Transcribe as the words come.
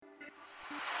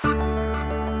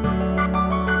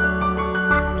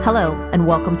Hello, and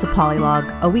welcome to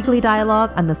Polylog, a weekly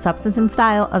dialogue on the substance and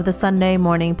style of the Sunday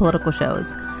morning political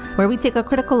shows, where we take a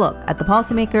critical look at the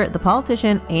policymaker, the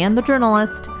politician, and the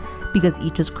journalist, because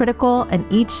each is critical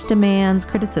and each demands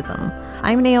criticism.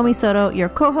 I'm Naomi Soto, your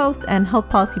co-host and health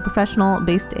policy professional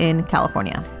based in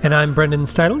California. And I'm Brendan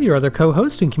Steidle, your other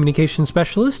co-host and communication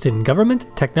specialist in government,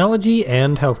 technology,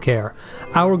 and healthcare.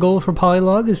 Our goal for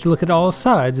Polylog is to look at all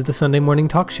sides of the Sunday morning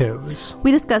talk shows. We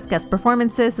discuss guest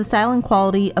performances, the style and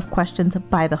quality of questions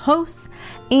by the hosts,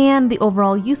 and the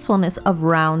overall usefulness of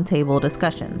roundtable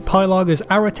discussions. Polylog is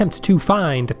our attempt to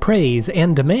find, praise,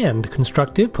 and demand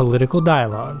constructive political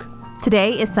dialogue.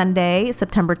 Today is Sunday,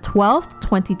 September 12th,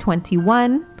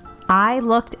 2021. I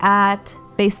looked at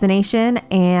Face the Nation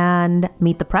and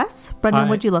Meet the Press. Brendan,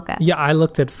 what'd you look at? Yeah, I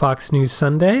looked at Fox News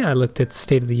Sunday, I looked at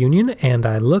State of the Union, and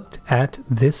I looked at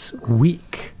This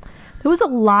Week. There was a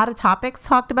lot of topics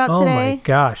talked about today. Oh my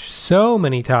gosh, so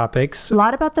many topics. A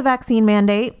lot about the vaccine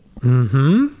mandate.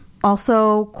 Mm-hmm.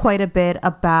 Also quite a bit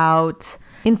about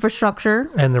infrastructure.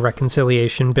 And the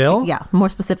reconciliation bill. Yeah, more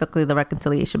specifically the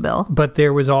reconciliation bill. But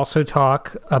there was also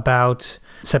talk about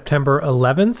September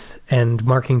 11th and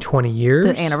marking 20 years.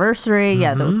 The anniversary. Mm-hmm.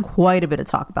 Yeah, there was quite a bit of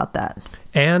talk about that.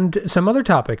 And some other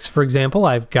topics. For example,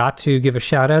 I've got to give a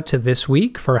shout out to This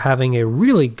Week for having a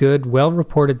really good,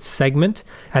 well-reported segment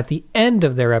at the end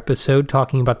of their episode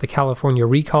talking about the California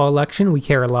recall election. We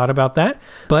care a lot about that.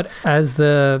 But as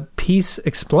the piece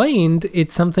explained,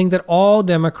 it's something that all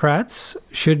Democrats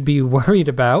should be worried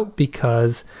about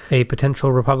because a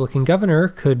potential Republican governor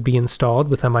could be installed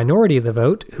with a minority of the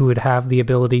vote who would have the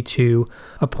ability to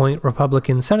appoint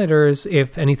Republican senators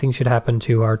if anything should happen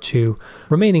to our two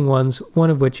remaining ones, one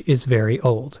of which is very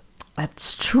old.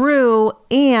 That's true.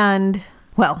 And,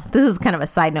 well, this is kind of a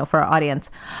side note for our audience,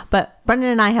 but Brendan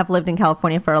and I have lived in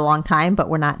California for a long time, but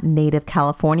we're not native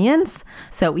Californians.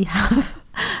 So we have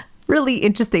really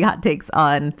interesting hot takes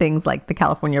on things like the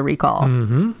California recall.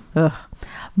 Mm-hmm.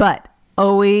 But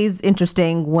always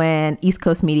interesting when East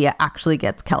Coast media actually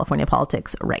gets California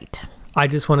politics right. I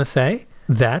just want to say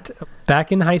that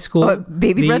back in high school...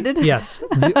 Brendan? Yes.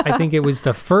 I think it was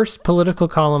the first political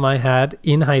column I had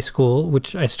in high school,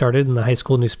 which I started in the high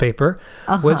school newspaper,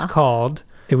 was called,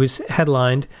 it was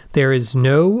headlined, "There is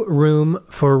no room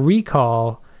for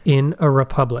recall in a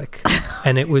republic."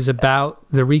 And it was about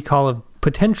the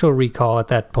potential recall at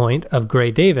that point of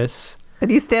Gray Davis.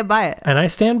 And you stand by it. And I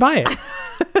stand by it.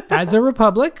 As a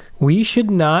republic, we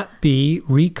should not be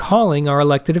recalling our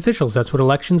elected officials. That's what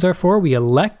elections are for. We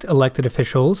elect elected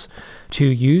officials to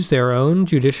use their own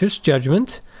judicious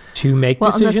judgment to make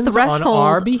decisions on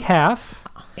our behalf.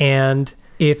 And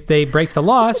if they break the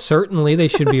law, certainly they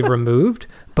should be removed.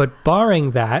 But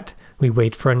barring that, we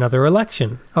wait for another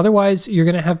election. Otherwise, you're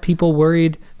going to have people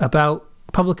worried about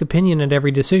public opinion at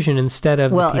every decision instead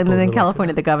of and then in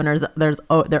California, the governors,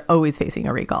 they're always facing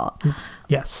a recall.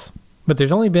 Yes. But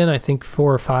there's only been, I think,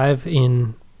 4 or 5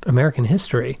 in American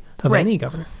history of any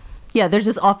governor. Yeah, there's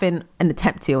just often an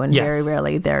attempt to, and very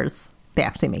rarely they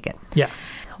actually make it. Yeah.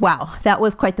 Wow, that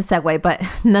was quite the segue, but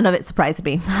none of it surprised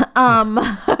me.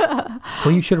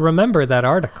 Well, you should remember that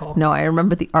article. No, I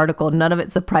remember the article. None of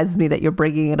it surprises me that you're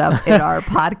bringing it up in our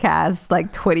podcast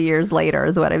like 20 years later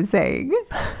is what I'm saying.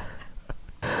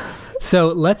 So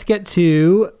let's get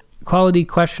to quality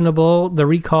questionable. The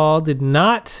recall did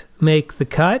not make the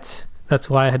cut. That's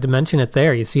why I had to mention it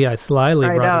there. You see, I slyly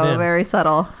brought it in. Very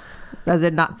subtle. As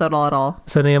in not subtle at all.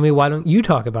 So Naomi, why don't you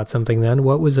talk about something then?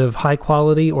 What was of high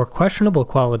quality or questionable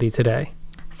quality today?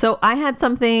 So I had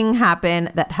something happen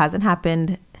that hasn't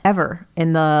happened ever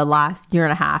in the last year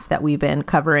and a half that we've been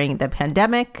covering the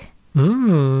pandemic.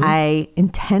 I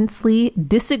intensely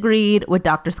disagreed with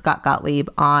Dr. Scott Gottlieb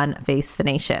on Face the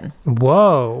Nation.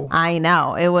 Whoa. I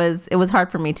know. It was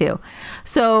hard for me too.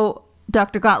 So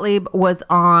Dr. Gottlieb was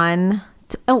on...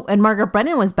 and Margaret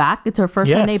Brennan was back. It's her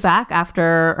first Sunday back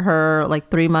after her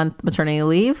 3-month maternity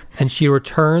leave. And she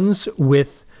returns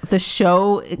with... the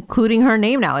show, including her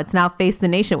name now. It's now Face the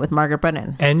Nation with Margaret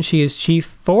Brennan. And she is chief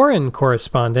foreign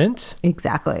correspondent.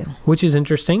 Exactly. Which is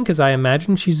interesting because I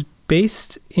imagine she's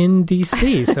based in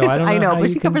D.C., so I don't know. I know, how but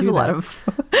you she can covers do a lot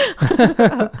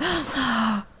that.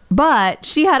 of... But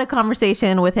she had a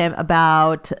conversation with him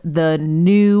about the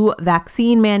new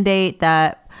vaccine mandate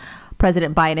that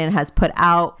President Biden has put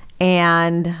out.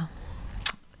 And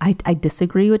I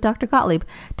disagree with Dr. Gottlieb.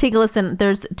 Take a listen.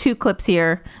 There's 2 clips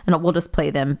here, and we'll just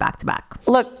play them back to back.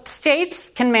 Look,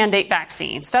 states can mandate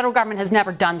vaccines. Federal government has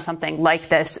never done something like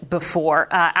this before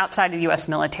outside of the U.S.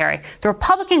 military. The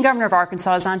Republican governor of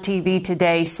Arkansas is on TV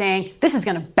today saying this is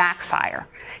going to backfire.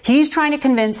 He's trying to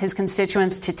convince his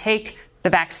constituents to take the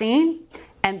vaccine,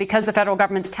 and because the federal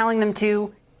government's telling them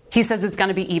to, He says it's going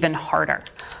to be even harder.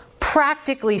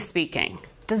 Practically speaking,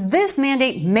 does this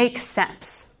mandate make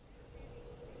sense?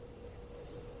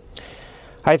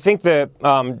 I think the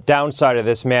downside of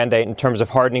this mandate in terms of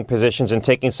hardening positions and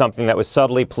taking something that was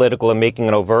subtly political and making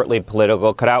it overtly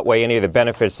political could outweigh any of the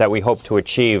benefits that we hope to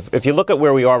achieve. If you look at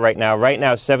where we are right now,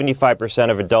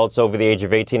 75% of adults over the age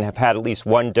of 18 have had at least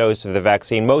one dose of the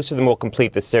vaccine. Most of them will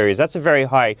complete the series. That's a very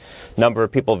high number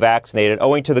of people vaccinated,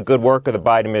 owing to the good work of the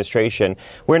Biden administration.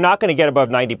 We're not going to get above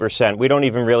 90%. We don't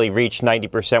even really reach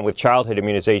 90% with childhood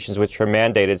immunizations, which are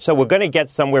mandated. So we're going to get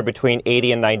somewhere between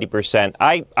 80 and 90%.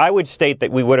 I would state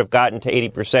that we would have gotten to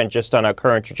 80% just on our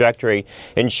current trajectory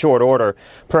in short order.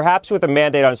 Perhaps with a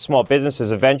mandate on small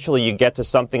businesses, eventually you get to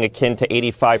something akin to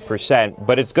 85%,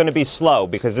 but it's going to be slow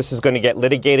because this is going to get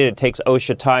litigated. It takes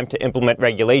OSHA time to implement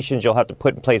regulations. You'll have to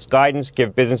put in place guidance,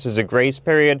 give businesses a grace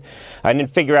period, and then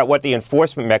figure out what the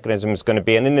enforcement mechanism is going to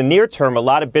be. And in the near term, a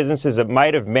lot of businesses that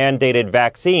might have mandated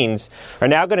vaccines are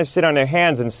now going to sit on their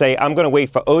hands and say, I'm going to wait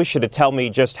for OSHA to tell me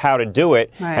just how to do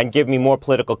it and give me more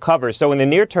political cover. So in the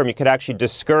near term, you could actually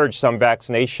discourage some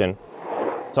vaccination.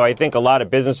 So I think a lot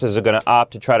of businesses are going to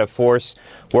opt to try to force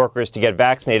workers to get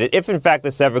vaccinated if, in fact,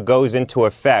 this ever goes into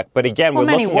effect. But again, we're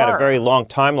looking at a very long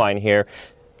timeline here.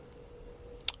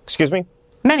 Excuse me?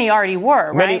 Many already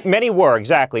were, right? Many were,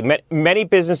 exactly. Many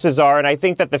businesses are, and I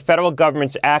think that the federal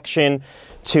government's action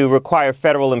to require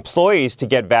federal employees to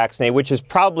get vaccinated, which is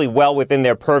probably well within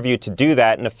their purview to do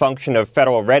that and a function of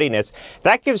federal readiness,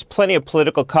 that gives plenty of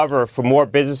political cover for more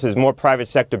businesses, more private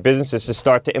sector businesses to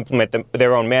start to implement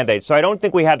their own mandates. So I don't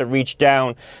think we had to reach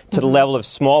down to the level of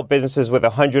small businesses with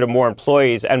 100 or more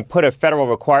employees and put a federal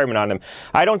requirement on them.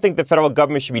 I don't think the federal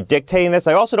government should be dictating this.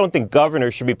 I also don't think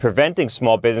governors should be preventing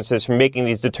small businesses from making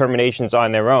these determinations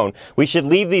on their own. We should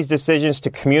leave these decisions to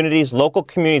communities, local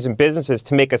communities and businesses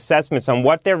to make assessments on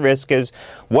what their risk is,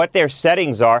 what their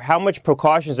settings are, how much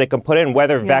precautions they can put in,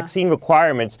 whether vaccine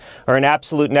requirements are an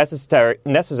absolute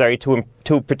necessary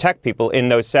to protect people in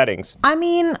those settings. I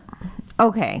mean,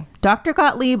 okay, Dr.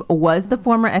 Gottlieb was the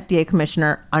former FDA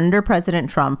commissioner under President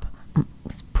Trump.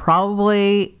 He's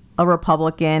probably a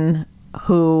Republican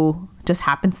who just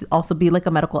happens to also be like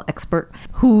a medical expert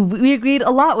who we agreed a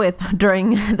lot with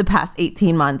during the past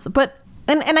 18 months. But,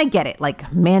 and I get it,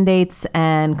 like mandates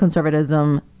and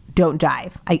conservatism don't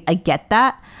jive. I get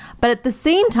that. But at the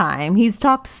same time, he's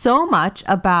talked so much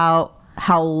about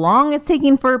how long it's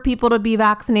taking for people to be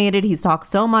vaccinated. He's talked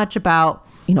so much about,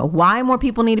 why more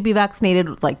people need to be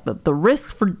vaccinated, like the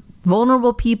risk for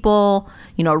vulnerable people,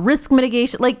 risk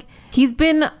mitigation. Like he's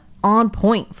been on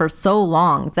point for so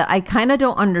long that I kind of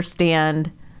don't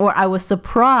understand, or I was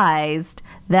surprised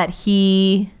that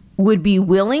he would be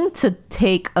willing to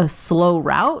take a slow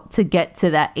route to get to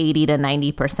that 80 to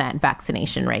 90%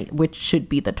 vaccination rate, which should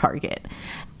be the target.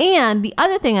 And the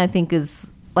other thing I think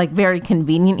is like very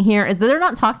convenient here is that they're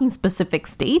not talking specific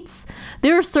states.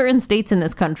 There are certain states in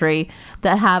this country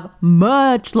that have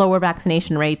much lower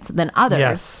vaccination rates than others.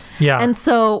 Yes. Yeah. And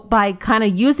so by kind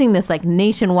of using this like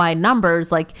nationwide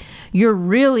numbers, like you're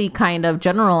really kind of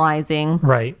generalizing.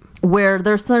 Right. Where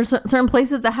there's certain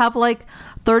places that have like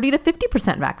 30 to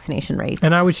 50% vaccination rates.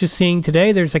 And I was just seeing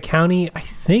today, there's a county, I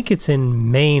think it's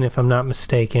in Maine, if I'm not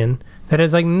mistaken, that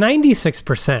is like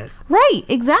 96%. Right,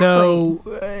 exactly.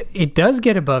 So it does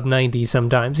get above 90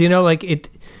 sometimes.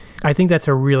 I think that's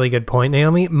a really good point,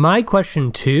 Naomi. My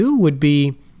question, too, would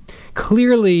be,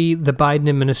 clearly the Biden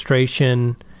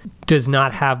administration does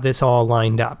not have this all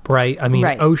lined up, right? I mean,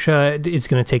 OSHA is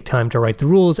going to take time to write the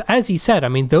rules. As he said, I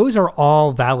mean, those are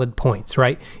all valid points,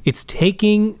 right? It's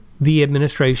taking the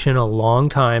administration a long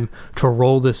time to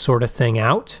roll this sort of thing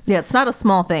out. Yeah, it's not a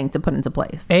small thing to put into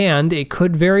place. And it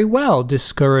could very well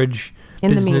discourage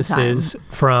businesses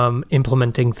from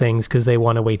implementing things because they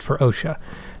want to wait for OSHA.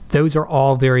 Those are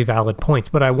all very valid points.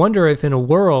 But I wonder if in a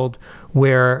world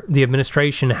where the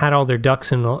administration had all their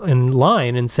ducks in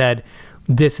line and said,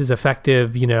 this is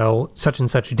effective, such and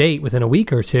such a date within a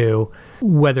week or two,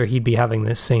 whether he'd be having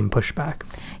this same pushback.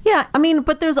 Yeah, I mean,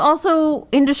 but there's also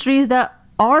industries that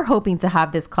are hoping to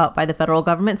have this clout by the federal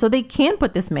government so they can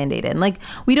put this mandate in. Like,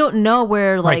 we don't know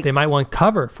where, like... Right, they might want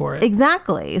cover for it.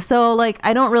 Exactly. So, like,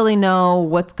 I don't really know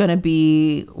what's going to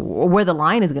be, where the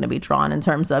line is going to be drawn in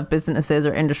terms of businesses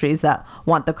or industries that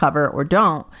want the cover or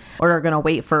don't, or are going to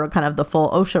wait for kind of the full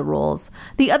OSHA rules.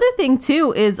 The other thing,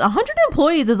 too, is 100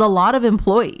 employees is a lot of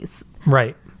employees.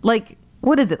 Right. Like,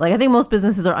 what is it? Like, I think most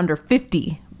businesses are under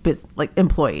 50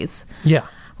 employees. Yeah.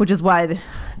 Which is why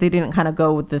they didn't kind of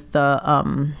go with the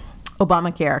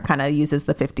Obamacare kind of uses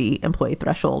the 50 employee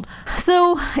threshold.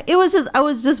 So I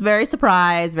was just very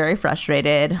surprised, very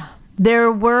frustrated.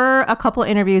 There were a couple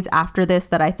interviews after this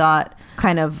that I thought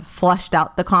kind of fleshed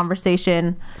out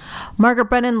the Margaret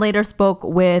Brennan later spoke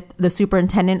with the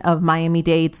superintendent of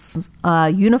Miami-Dade's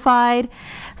Unified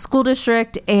School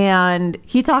District, and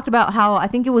he talked about how I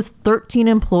think it was 13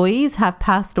 employees have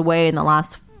passed away in the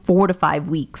last 4 to 5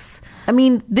 weeks. I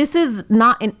mean, this is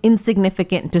not an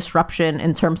insignificant disruption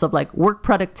in terms of like work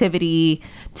productivity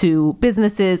to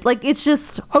businesses. Like, it's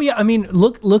just... Oh yeah, I mean,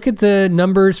 look at the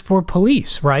numbers for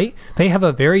police, right? They have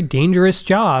a very dangerous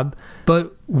job,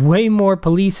 but way more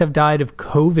police have died of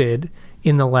COVID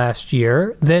in the last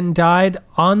year than died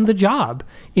on the job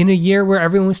in a year where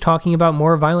everyone was talking about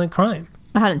more violent crime.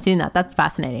 I hadn't seen that. That's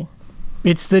fascinating.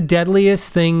 It's the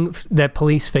deadliest thing that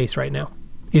police face right now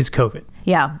is COVID.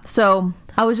 Yeah. So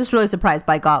I was just really surprised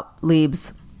by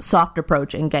Gottlieb's soft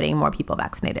approach in getting more people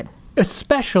vaccinated.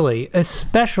 Especially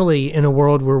in a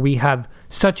world where we have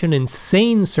such an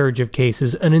insane surge of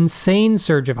cases, an insane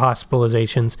surge of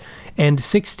hospitalizations, and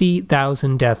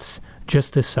 60,000 deaths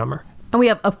just this summer. And we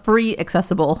have a free,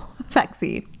 accessible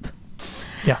vaccine.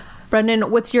 Yeah.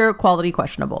 Brendan, what's your quality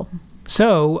questionable?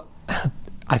 So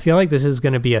I feel like this is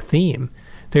going to be a theme.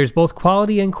 There's both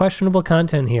quality and questionable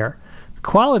content here.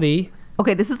 Quality...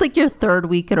 Okay, this is like your third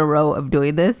week in a row of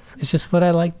doing this. It's just what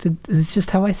I like to... It's just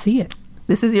how I see it.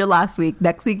 This is your last week.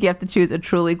 Next week, you have to choose a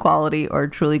truly quality or a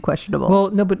truly questionable.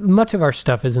 Well, no, but much of our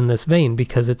stuff is in this vein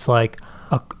because it's like...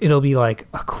 it'll be like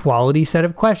a quality set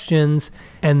of questions,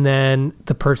 and then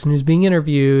the person who's being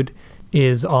interviewed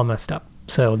is all messed up.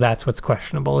 So that's what's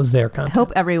questionable, is their content. I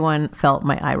hope everyone felt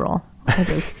my eye roll. I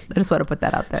just want to put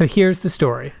that out there. So here's the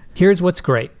story. Here's what's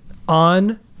great.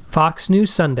 On Fox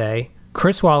News Sunday,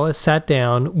 Chris Wallace sat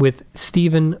down with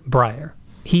Stephen Breyer.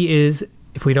 He is,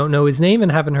 if we don't know his name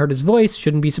and haven't heard his voice,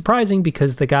 shouldn't be surprising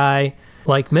because the guy,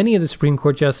 like many of the Supreme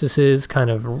Court justices, kind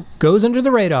of goes under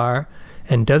the radar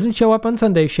and doesn't show up on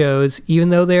Sunday shows, even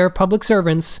though they are public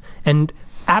servants, and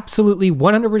absolutely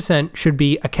 100% should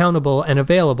be accountable and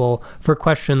available for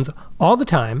questions all the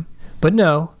time. But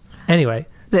no. Anyway,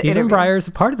 Stephen Breyer is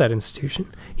a part of that institution.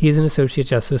 He is an Associate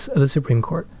Justice of the Supreme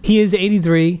Court. He is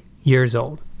 83 years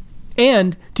old.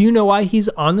 And do you know why he's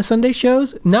on the Sunday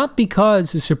shows? Not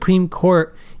because the Supreme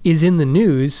Court is in the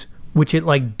news, which it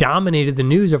like dominated the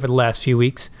news over the last few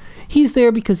weeks. He's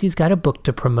there because he's got a book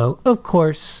to promote. Of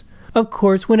course,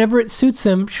 whenever it suits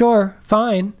him, sure,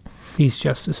 fine. These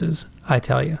justices, I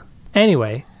tell you.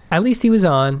 Anyway, at least he was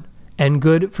on, and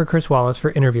good for Chris Wallace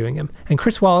for interviewing him. And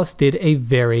Chris Wallace did a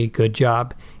very good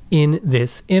job in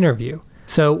this interview.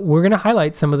 So we're going to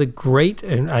highlight some of the great,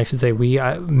 and I should say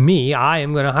I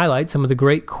am going to highlight some of the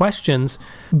great questions,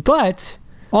 but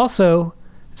also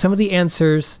some of the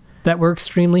answers that were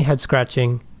extremely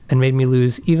head-scratching and made me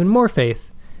lose even more faith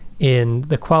in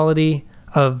the quality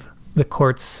of the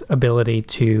court's ability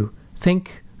to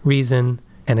think, reason,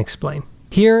 and explain.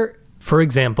 Here, for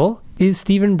example, is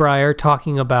Stephen Breyer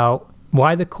talking about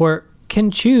why the court can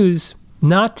choose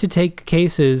not to take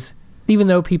cases even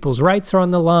though people's rights are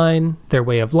on the line, their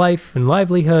way of life and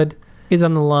livelihood is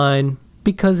on the line,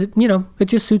 because it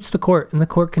just suits the court, and the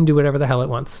court can do whatever the hell it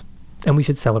wants, and we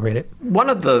should celebrate it. One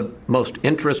of the most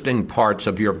interesting parts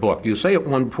of your book, you say at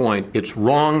one point, it's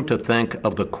wrong to think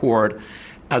of the court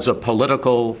as a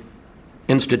political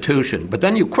institution, but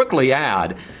then you quickly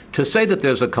add, to say that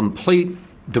there's a complete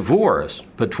divorce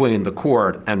between the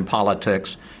court and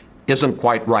politics isn't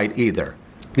quite right either.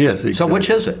 Yes, exactly. So which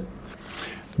is it?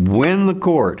 When the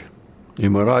court,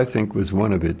 in what I think was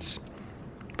one of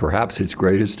perhaps its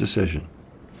greatest decision,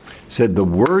 said the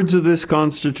words of this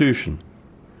Constitution,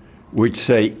 which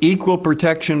say equal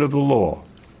protection of the law,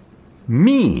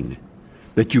 mean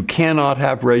that you cannot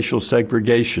have racial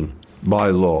segregation by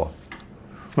law.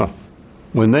 Well,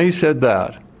 when they said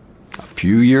that, a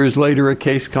few years later a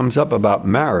case comes up about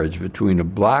marriage between a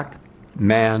black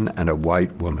man and a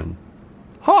white woman.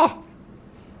 Ha!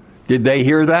 Did they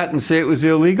hear that and say it was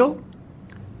illegal?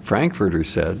 Frankfurter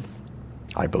said,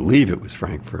 I believe it was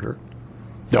Frankfurter,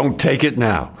 don't take it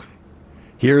now.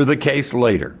 Hear the case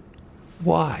later.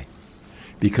 Why?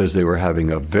 Because they were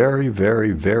having a very,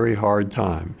 very, very hard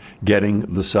time getting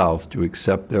the South to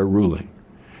accept their ruling.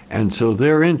 And so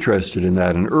they're interested in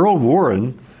that. And Earl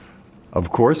Warren,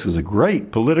 of course, was a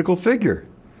great political figure.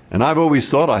 And I've always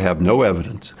thought, I have no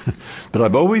evidence, but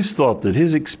I've always thought that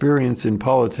his experience in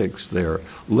politics there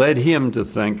led him to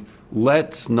think,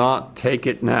 let's not take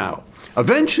it now.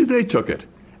 Eventually they took it,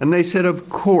 and they said, of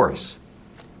course,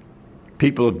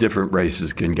 people of different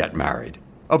races can get married.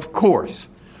 Of course.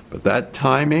 But that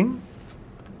timing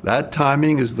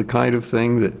is the kind of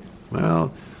thing that,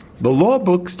 well, the law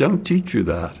books don't teach you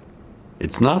that.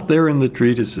 It's not there in the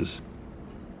treatises.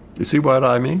 You see what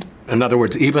I mean? In other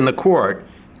words, even the court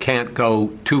can't go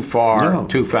too far,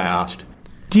 too fast.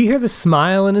 Do you hear the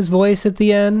smile in his voice at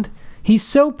the end? He's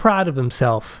so proud of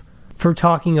himself for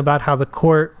talking about how the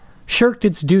court shirked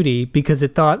its duty because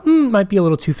it thought, might be a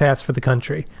little too fast for the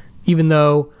country, even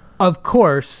though, of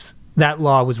course, that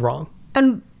law was wrong.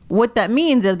 And what that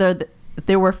means is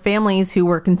there were families who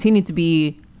were continued to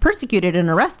be persecuted and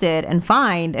arrested and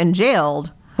fined and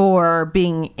jailed for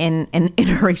being in an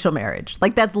interracial marriage.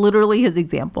 Like, that's literally his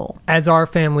example. As our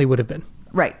family would have been.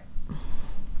 Right.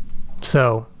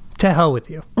 So, to hell with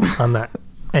you on that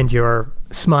and your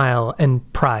smile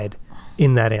and pride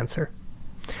in that answer.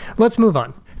 Let's move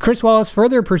on. Chris Wallace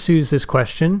further pursues this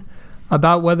question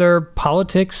about whether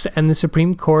politics and the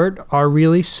Supreme Court are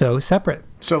really so separate.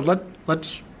 So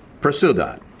let's pursue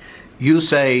that. You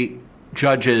say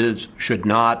judges should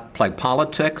not play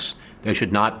politics, they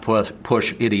should not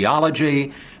push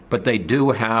ideology, but they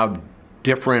do have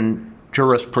different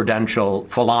jurisprudential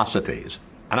philosophies.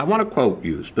 And I want to quote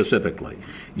you specifically.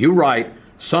 You write,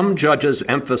 some judges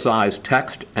emphasize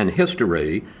text and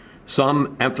history,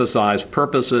 some emphasize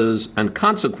purposes and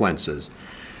consequences.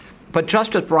 But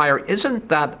Justice Breyer, isn't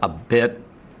that a bit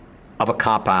of a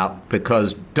cop-out?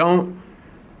 Because don't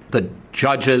the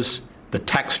judges, the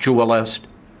textualists,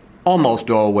 almost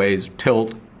always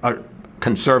tilt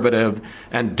conservative,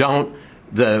 and don't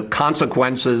the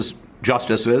consequences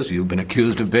justices, you've been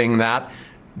accused of being that,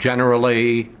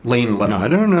 generally lean liberal? I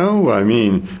don't know. I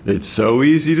mean, it's so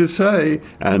easy to say.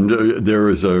 And there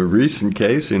was a recent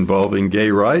case involving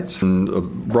gay rights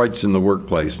and rights in the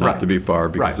workplace, not to be far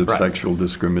because of sexual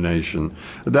discrimination.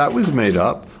 That was made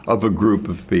up of a group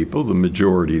of people, the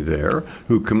majority there,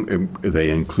 who they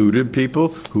included people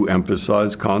who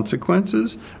emphasized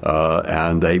consequences,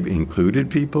 and they included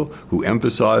people who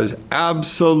emphasized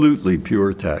absolutely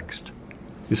pure text.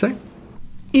 You see?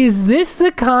 Is this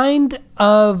the kind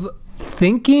of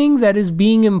thinking that is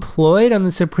being employed on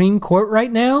the Supreme Court right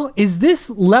now? Is this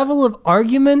level of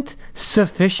argument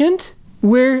sufficient?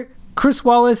 Where Chris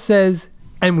Wallace says,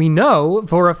 and we know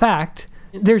for a fact,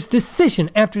 there's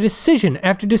decision after decision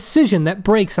after decision that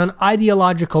breaks on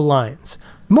ideological lines,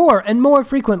 more and more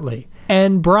frequently.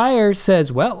 And Breyer says,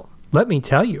 well, let me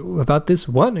tell you about this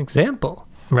one example,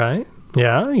 right?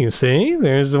 Yeah, you see,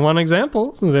 there's one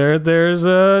example. There's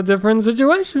a different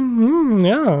situation.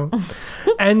 Yeah.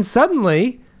 And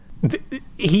suddenly,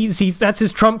 that's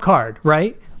his trump card,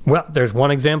 right? Well, there's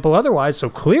one example otherwise, so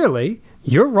clearly,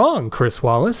 you're wrong, Chris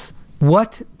Wallace.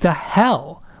 What the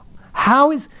hell?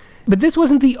 But this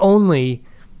wasn't the only,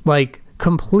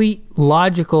 complete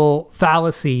logical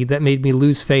fallacy that made me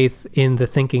lose faith in the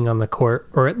thinking on the court,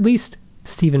 or at least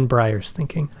Stephen Breyer's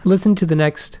thinking. Listen to the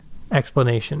next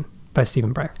explanation by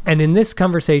Stephen Breyer. And in this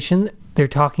conversation, they're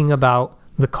talking about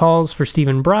the calls for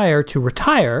Stephen Breyer to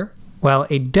retire while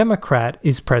a Democrat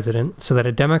is president so that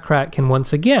a Democrat can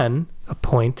once again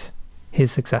appoint his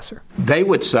successor. They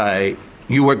would say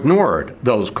you ignored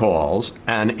those calls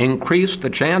and increased the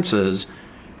chances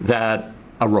that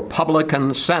a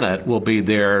Republican Senate will be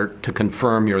there to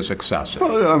confirm your successor.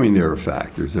 Well, I mean, there are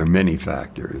factors. There are many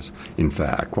factors, in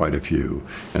fact, quite a few.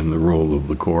 And the role of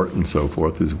the court and so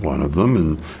forth is one of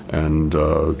them. And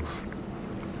the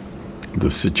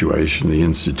situation, the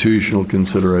institutional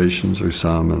considerations are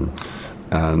some.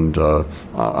 And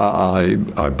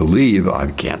I believe, I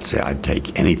can't say I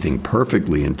take anything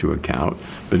perfectly into account,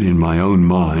 but in my own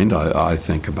mind, I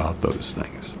think about those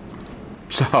things.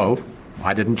 So,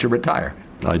 why didn't you retire?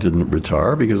 I didn't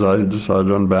retire because I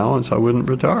decided on balance I wouldn't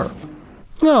retire.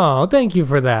 Oh, thank you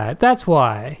for that. That's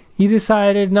why. You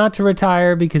decided not to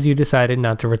retire because you decided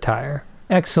not to retire.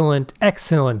 Excellent,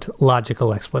 excellent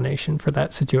logical explanation for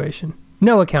that situation.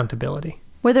 No accountability.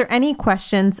 Were there any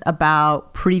questions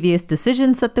about previous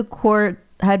decisions that the court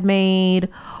had made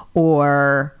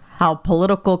or how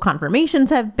political confirmations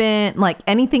have been? Like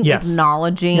anything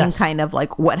acknowledging kind of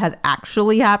like what has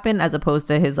actually happened as opposed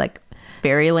to his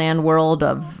fairyland world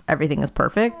of everything is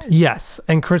perfect? Yes,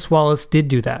 and Chris Wallace did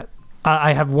do that.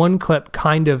 I have one clip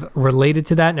kind of related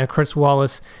to that. Now, Chris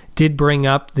Wallace did bring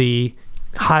up the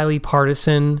highly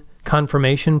partisan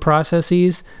confirmation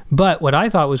processes, but what I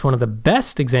thought was one of the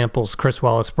best examples Chris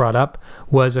Wallace brought up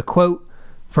was a quote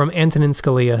from Antonin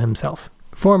Scalia himself,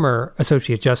 former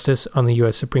Associate Justice on the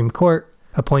U.S. Supreme Court,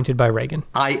 appointed by Reagan.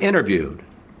 I interviewed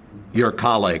your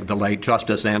colleague, the late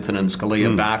Justice Antonin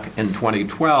Scalia, back in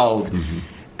 2012,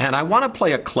 and I want to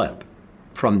play a clip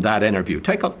from that interview.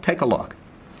 Take a look.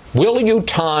 Will you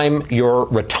time your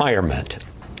retirement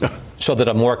so that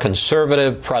a more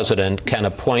conservative president can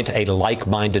appoint a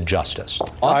like-minded justice?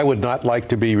 I would not like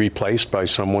to be replaced by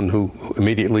someone who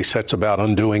immediately sets about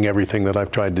undoing everything that I've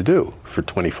tried to do for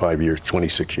 25 years,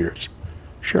 26 years.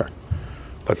 Sure.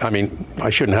 But, I mean,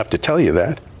 I shouldn't have to tell you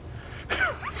that.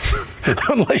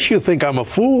 Unless you think I'm a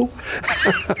fool.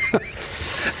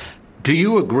 Do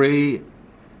you agree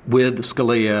with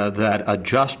Scalia that a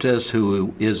justice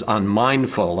who is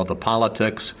unmindful of the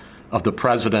politics of the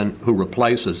president who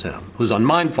replaces him, who's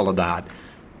unmindful of that,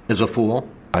 is a fool?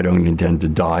 I don't intend to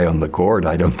die on the court.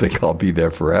 I don't think I'll be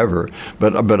there forever.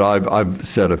 But I've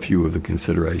said a few of the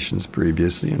considerations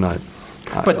previously, and I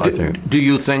think. Do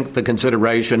you think the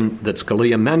consideration that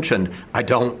Scalia mentioned, I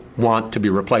don't want to be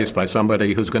replaced by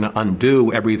somebody who's going to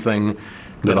undo everything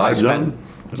that I've done?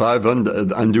 That I've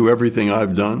undo everything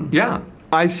I've done? Yeah.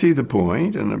 I see the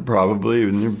point, and probably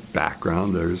in your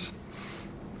background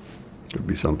could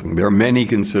be something. There are many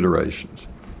considerations,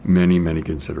 many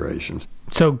considerations.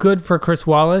 So good for Chris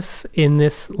Wallace in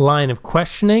this line of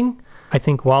questioning. I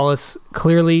think Wallace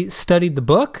clearly studied the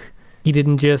book. He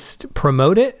didn't just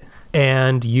promote it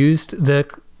and used the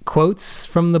quotes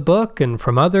from the book and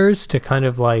from others to kind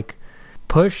of like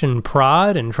push and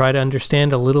prod and try to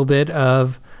understand a little bit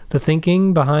of the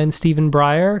thinking behind Stephen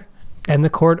Breyer and the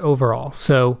court overall.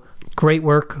 So great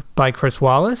work by Chris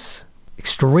Wallace.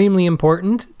 Extremely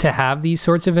important to have these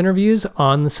sorts of interviews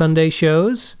on the Sunday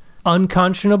shows.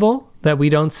 Unconscionable that we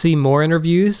don't see more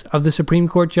interviews of the Supreme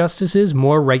Court justices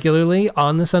more regularly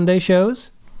on the Sunday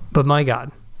shows. But my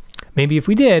God, maybe if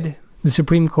we did, the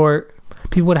Supreme Court,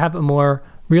 people would have a more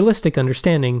realistic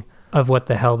understanding of what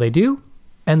the hell they do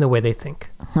and the way they think.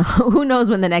 Who knows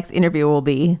when the next interview will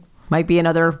be? Might be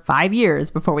another 5 years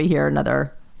before we hear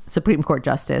another Supreme Court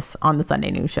justice on the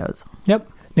Sunday news shows. Yep.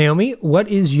 Naomi, what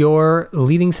is your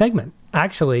leading segment?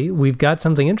 Actually, we've got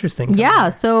something interesting. Yeah,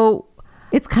 so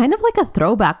it's kind of like a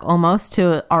throwback almost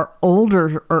to our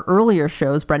older or earlier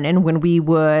shows, Brendan, when we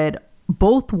would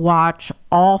both watch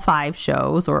all 5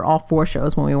 shows or all 4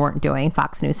 shows when we weren't doing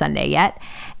Fox News Sunday yet.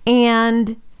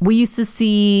 And we used to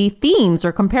see themes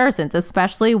or comparisons,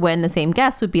 especially when the same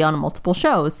guest would be on multiple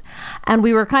shows. And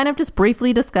we were kind of just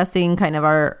briefly discussing kind of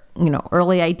our,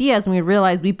 early ideas. And we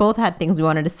realized we both had things we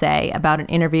wanted to say about an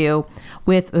interview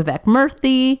with Vivek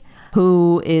Murthy,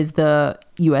 who is the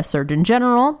U.S. Surgeon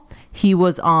General. He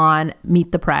was on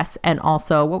Meet the Press. And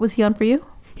also, what was he on for you?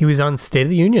 He was on State of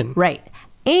the Union. Right.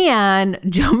 And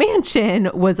Joe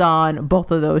Manchin was on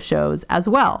both of those shows as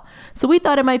well. So we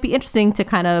thought it might be interesting to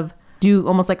kind of do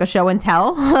almost like a show and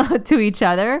tell to each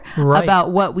other about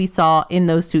what we saw in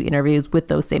those 2 interviews with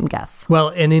those same guests. Well,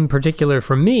 and in particular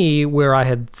for me, where I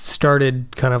had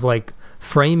started kind of like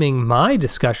framing my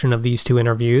discussion of these 2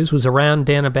 interviews was around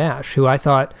Dana Bash, who I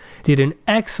thought did an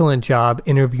excellent job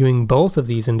interviewing both of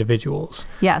these individuals.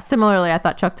 Yeah, similarly, I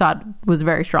thought Chuck Todd was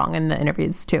very strong in the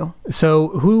interviews too. So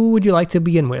who would you like to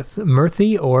begin with,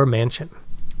 Murthy or Manchin?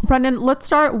 Brendan, let's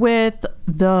start with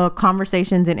the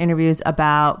conversations and interviews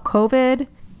about COVID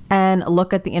and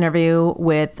look at the interview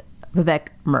with Vivek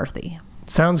Murthy.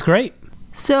 Sounds great.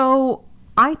 So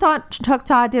I thought Chuck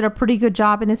Todd did a pretty good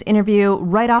job in this interview.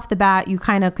 Right off the bat, you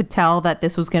kind of could tell that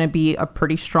this was going to be a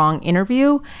pretty strong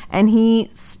interview. And he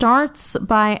starts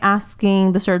by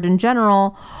asking the Surgeon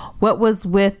General what was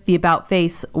with the about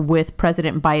face with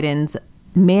President Biden's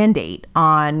mandate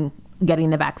on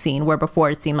getting the vaccine, where before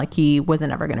it seemed like he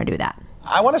wasn't ever going to do that.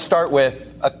 I want to start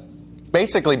with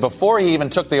basically before he even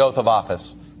took the oath of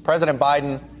office, President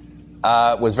Biden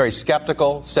was very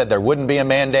skeptical, said there wouldn't be a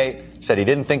mandate, said he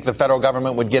didn't think the federal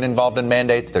government would get involved in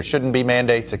mandates, there shouldn't be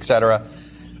mandates, etc.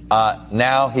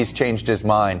 Now he's changed his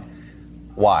mind.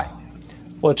 Why?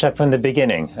 Well, Chuck, from the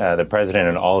beginning, the president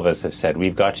and all of us have said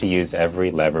we've got to use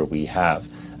every lever we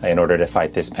have in order to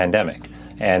fight this pandemic.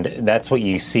 And that's what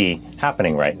you see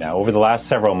happening right now. Over the last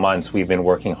several months, we've been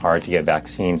working hard to get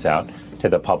vaccines out to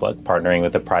the public, partnering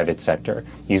with the private sector,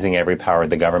 using every power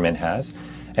the government has.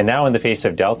 And now in the face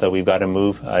of Delta, we've got to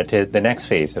move to the next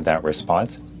phase of that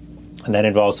response. And that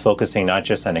involves focusing not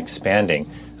just on expanding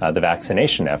the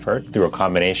vaccination effort through a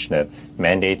combination of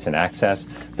mandates and access,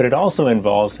 but it also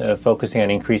involves focusing on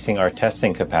increasing our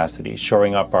testing capacity,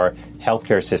 shoring up our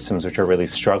healthcare systems, which are really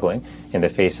struggling in the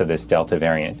face of this Delta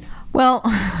variant. Well,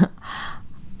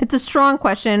 it's a strong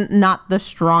question, not the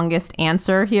strongest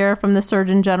answer here from the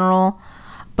Surgeon General,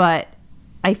 but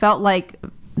I felt like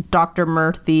Dr.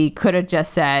 Murthy could have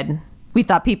just said, we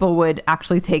thought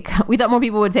more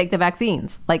people would take the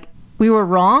vaccines. Like, we were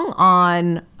wrong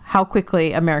on how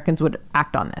quickly Americans would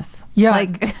act on this. Yeah.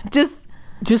 Like, just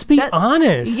be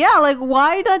honest. Yeah. Like,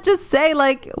 why not just say,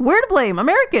 like, we're to blame?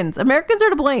 Americans are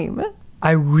to blame.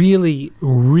 I really,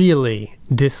 really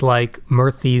dislike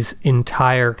Murthy's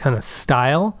entire kind of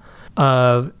style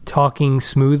of talking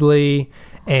smoothly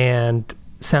and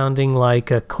sounding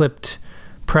like a clipped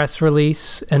press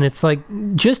release. And it's like,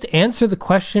 just answer the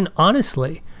question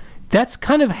honestly. That's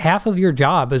kind of half of your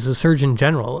job as a Surgeon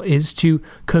General, is to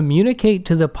communicate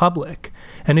to the public.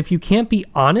 And if you can't be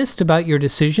honest about your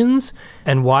decisions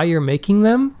and why you're making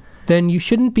them, then you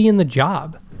shouldn't be in the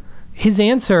job. His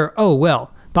answer, oh,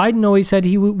 well, Biden always said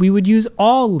we would use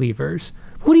all levers.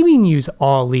 What do you mean use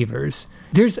all levers?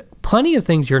 There's plenty of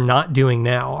things you're not doing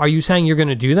now. Are you saying you're going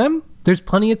to do them? There's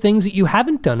plenty of things that you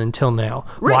haven't done until now.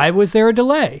 Right. Why was there a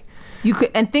delay? You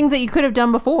could, and things that you could have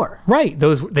done before. Right.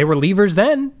 They were levers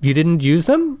then. You didn't use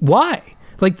them. Why?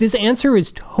 Like, this answer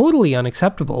is totally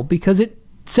unacceptable because it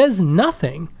says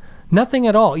nothing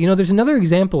at all. You know, there's another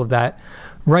example of that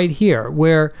right here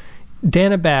where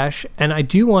Dana Bash, and I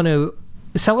do want to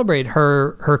celebrate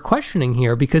her questioning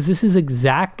here, because this is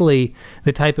exactly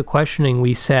the type of questioning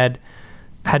we said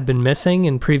had been missing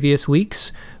in previous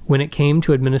weeks when it came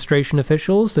to administration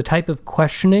officials, the type of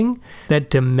questioning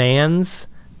that demands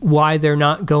why they're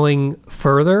not going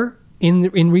further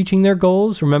in reaching their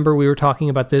goals. Remember, we were talking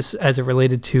about this as it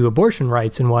related to abortion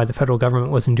rights and why the federal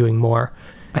government wasn't doing more.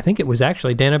 I think it was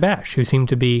actually Dana Bash who seemed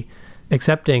to be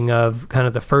accepting of kind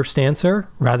of the first answer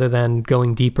rather than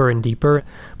going deeper and deeper.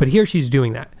 But here she's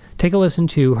doing that. Take a listen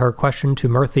to her question to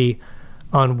Murthy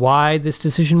on why this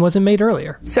decision wasn't made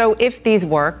earlier. So if these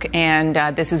work, and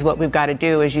this is what we've got to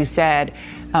do, as you said,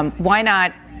 why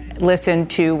not listen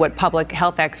to what public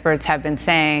health experts have been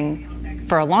saying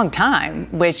for a long time,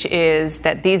 which is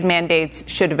that these mandates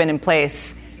should have been in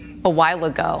place a while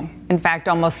ago. In fact,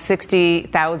 almost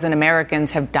 60,000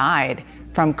 Americans have died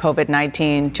from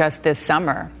COVID-19 just this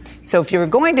summer. So if you were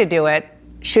going to do it,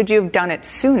 should you have done it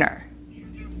sooner?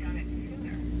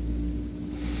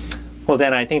 Well,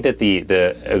 then I think that the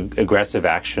aggressive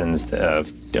actions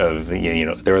of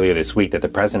earlier this week that the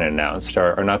president announced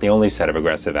are not the only set of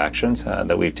aggressive actions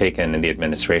that we've taken in the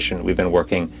administration. We've been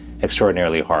working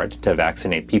extraordinarily hard to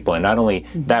vaccinate people. And not only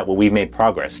that, well, we've made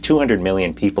progress. 200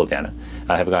 million people, Dana,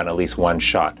 have gotten at least one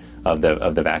shot of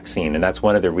the vaccine. And that's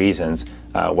one of the reasons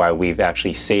why we've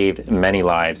actually saved many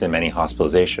lives and many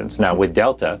hospitalizations. Now, with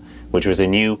Delta, which was a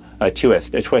new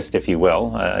twist, if you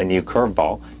will, a new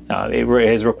curveball, it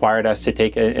has required us to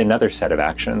take another set of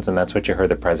actions, and that's what you heard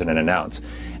the president announce.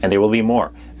 And there will be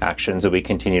more actions that we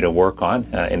continue to work on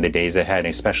in the days ahead,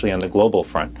 especially on the global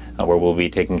front, where we'll be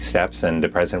taking steps, and the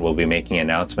president will be making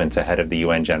announcements ahead of the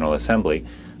UN General Assembly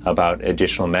about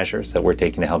additional measures that we're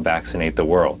taking to help vaccinate the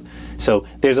world. So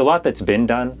there's a lot that's been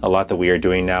done, a lot that we are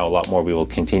doing now, a lot more we will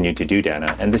continue to do,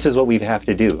 Dana. And this is what we have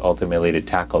to do, ultimately, to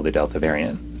tackle the Delta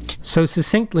variant. So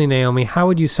succinctly, Naomi, how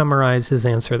would you summarize his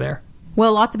answer there?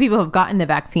 Well, lots of people have gotten the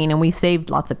vaccine, and we've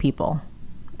saved lots of people,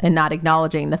 and not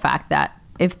acknowledging the fact that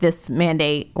if this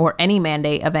mandate or any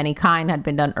mandate of any kind had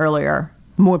been done earlier,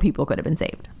 more people could have been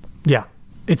saved. Yeah.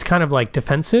 It's kind of like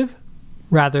defensive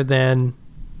rather than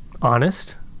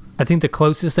honest. I think the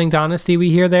closest thing to honesty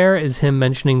we hear there is him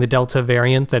mentioning the Delta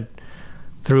variant that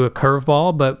threw a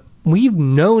curveball, but we've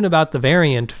known about the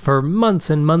variant for months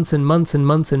and months and months and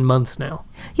months and months now.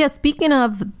 Yeah, speaking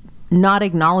of not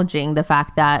acknowledging the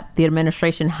fact that the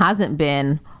administration hasn't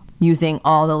been using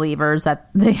all the levers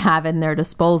that they have in their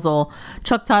disposal,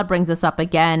 Chuck Todd brings this up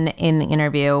again in the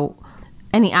interview,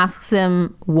 and he asks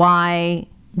him why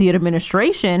the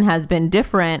administration has been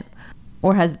different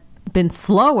or has been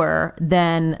slower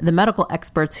than the medical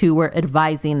experts who were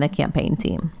advising the campaign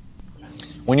team.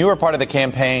 When you were part of the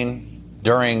campaign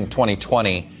during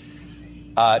 2020,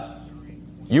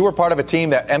 you were part of a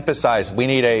team that emphasized we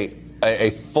need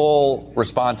a full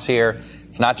response here.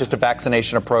 It's not just a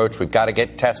vaccination approach. We've got to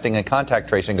get testing and contact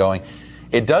tracing going.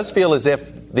 It does feel as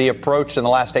if the approach in the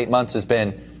last 8 months has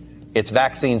been it's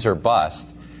vaccines or bust.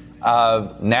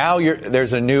 Now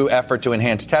there's a new effort to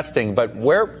enhance testing, but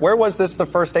where was this the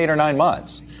first 8 or 9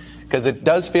 months? Because it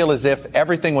does feel as if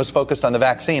everything was focused on the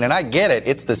vaccine. And I get it.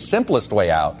 It's the simplest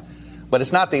way out, but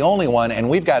it's not the only one. And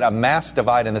we've got a mass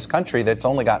divide in this country that's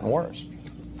only gotten worse.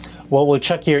 Well,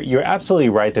 Chuck, you're absolutely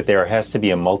right that there has to be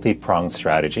a multi-pronged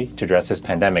strategy to address this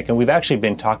pandemic. And we've actually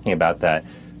been talking about that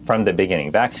from the beginning.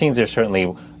 Vaccines are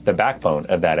certainly the backbone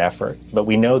of that effort. But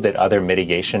we know that other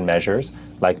mitigation measures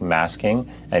like masking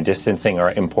and distancing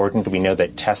are important. We know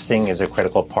that testing is a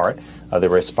critical part of the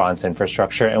response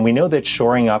infrastructure. And we know that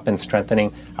shoring up and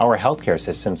strengthening our healthcare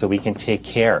system so we can take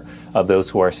care of those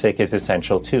who are sick is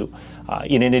essential too.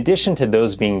 In addition to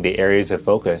those being the areas of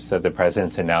focus of the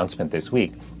president's announcement this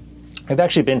week, I've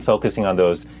actually been focusing on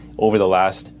those over the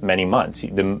last many months.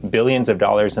 The billions of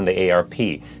dollars in the ARP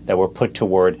that were put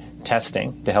toward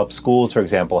testing, to help schools, for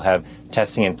example, have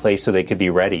testing in place so they could be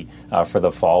ready for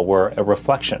the fall, were a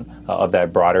reflection of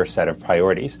that broader set of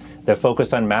priorities. The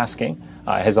focus on masking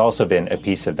has also been a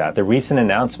piece of that. The recent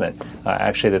announcement,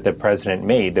 actually, that the president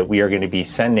made that we are going to be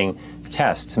sending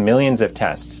tests, millions of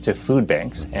tests, to food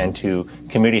banks and to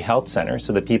community health centers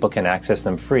so that people can access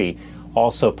them free,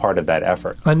 also part of that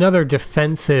effort. Another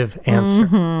defensive answer.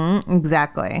 Mm-hmm,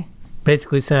 exactly.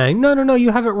 Basically saying, no,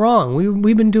 you have it wrong.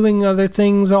 We've been doing other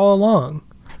things all along.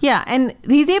 Yeah, and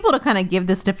he's able to kind of give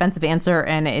this defensive answer,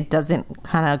 and it doesn't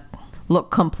kind of look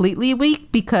completely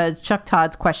weak because Chuck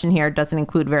Todd's question here doesn't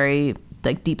include very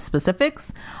deep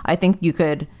specifics. I think you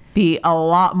could be a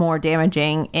lot more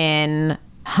damaging in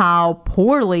how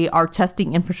poorly our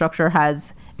testing infrastructure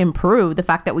has improved. The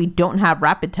fact that we don't have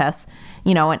rapid tests,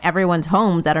 in everyone's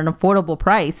homes at an affordable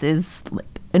price is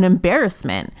an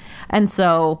embarrassment. And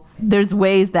so there's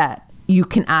ways that you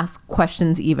can ask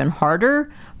questions even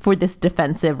harder for this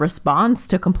defensive response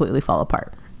to completely fall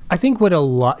apart. I think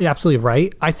absolutely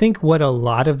right. I think what a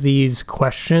lot of these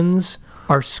questions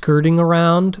are skirting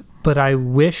around, but I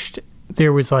wished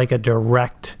there was a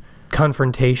direct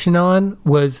confrontation on,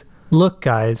 was, look,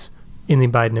 guys, in the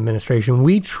Biden administration,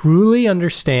 we truly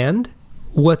understand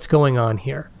what's going on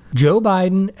here. Joe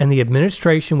Biden and the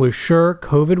administration was sure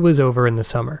COVID was over in the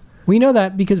summer. We know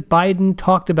that because Biden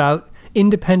talked about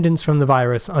independence from the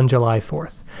virus on July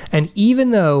 4th. And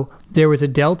even though there was a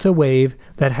Delta wave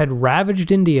that had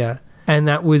ravaged India and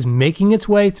that was making its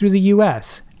way through the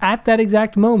U.S. at that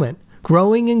exact moment,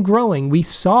 growing and growing, we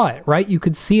saw it, right? You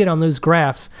could see it on those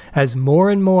graphs as more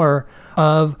and more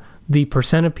of the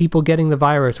percent of people getting the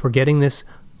virus were getting this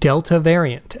Delta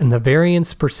variant, and the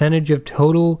variance percentage of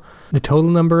the total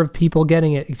number of people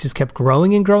getting it just kept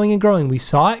growing and growing and growing. We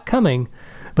saw it coming,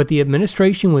 but the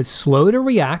administration was slow to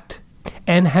react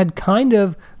and had kind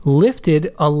of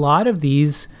lifted a lot of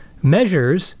these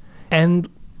measures and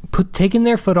taken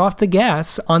their foot off the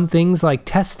gas on things like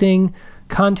testing,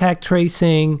 contact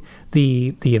tracing,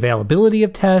 the availability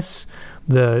of tests,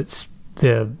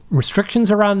 the restrictions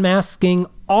around masking,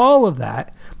 all of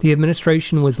that the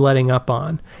administration was letting up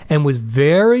on, and was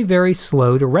very, very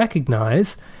slow to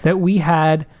recognize that we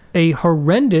had a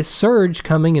horrendous surge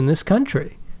coming in this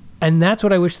country. And that's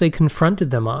what I wish they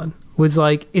confronted them on, was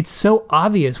it's so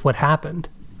obvious what happened.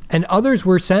 And others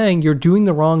were saying, you're doing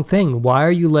the wrong thing. Why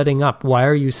are you letting up? Why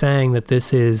are you saying that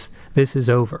this is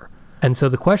over? And so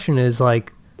the question is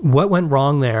what went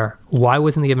wrong there? Why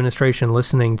wasn't the administration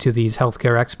listening to these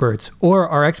healthcare experts? Or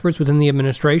are experts within the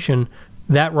administration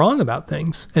that wrong about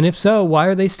things? And if so, why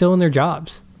are they still in their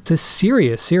jobs? It's a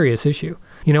serious, serious issue.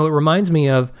 It reminds me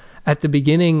of, at the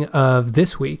beginning of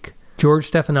this week, George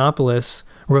Stephanopoulos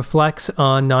reflects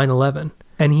on 9/11.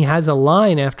 And he has a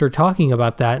line after talking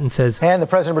about that and says, and the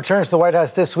president returns to the White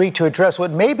House this week to address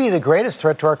what may be the greatest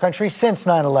threat to our country since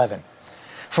 9/11.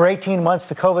 For 18 months,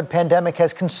 the COVID pandemic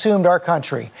has consumed our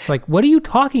country. What are you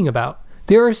talking about?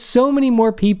 There are so many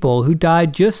more people who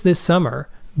died just this summer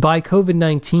by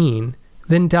COVID-19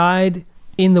 than died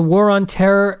in the war on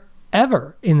terror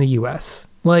ever in the U.S.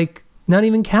 Not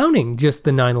even counting just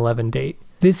the 9/11 date.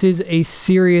 This is a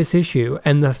serious issue,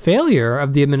 and the failure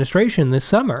of the administration this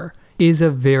summer is a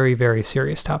very, very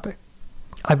serious topic.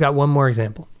 I've got one more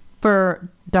example. For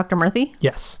Dr. Murthy?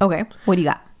 Yes. Okay. What do you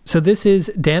got? So this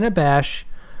is Dana Bash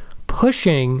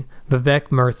pushing Vivek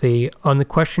Murthy on the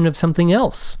question of something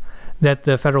else that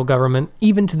the federal government,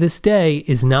 even to this day,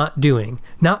 is not doing,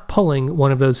 not pulling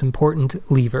one of those important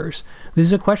levers. This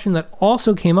is a question that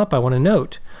also came up, I want to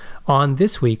note, on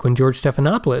This Week when George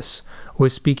Stephanopoulos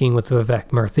was speaking with Vivek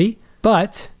Murthy,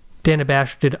 but Dana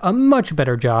Bash did a much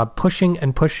better job pushing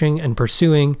and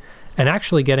pursuing and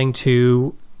actually getting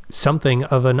to something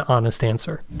of an honest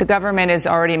answer. The government is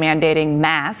already mandating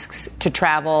masks to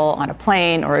travel on a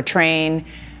plane or a train.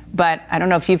 But I don't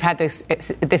know if you've had this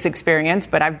experience,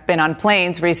 but I've been on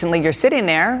planes recently. You're sitting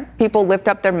there, people lift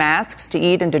up their masks to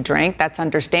eat and to drink. That's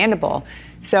understandable.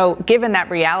 So given that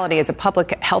reality as a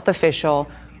public health official,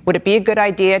 would it be a good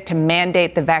idea to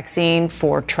mandate the vaccine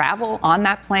for travel on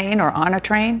that plane or on a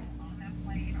train?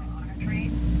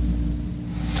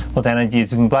 Well, Dana,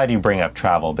 I'm glad you bring up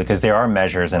travel, because there are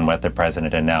measures in what the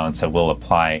president announced that will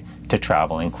apply to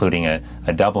travel, including a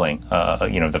doubling,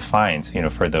 the fines,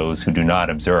 for those who do not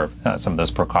observe some of those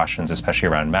precautions, especially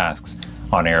around masks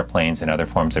on airplanes and other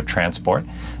forms of transport.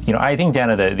 I think,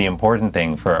 Dana, the important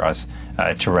thing for us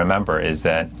to remember is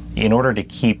that in order to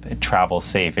keep travel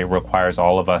safe, it requires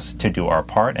all of us to do our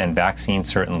part, and vaccines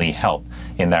certainly help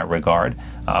in that regard.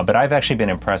 But I've actually been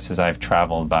impressed as I've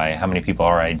traveled by how many people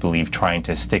are, I believe, trying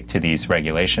to stick to these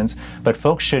regulations. But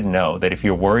folks should know that if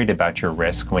you're worried about your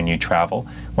risk when you travel,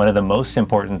 one of the most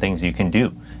important things you can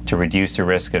do to reduce the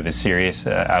risk of a serious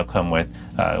outcome with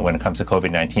when it comes to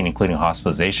COVID-19, including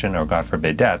hospitalization or, God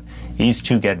forbid, death, is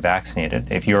to get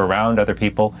vaccinated. If you're around other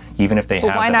people, even if they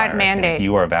have the virus, and if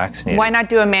you are vaccinated. Why not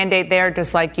do a mandate there,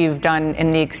 just like you've done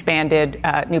in the expanded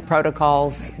new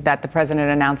protocols that the president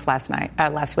announced last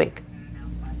week?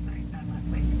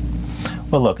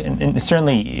 Well, look, and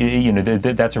certainly,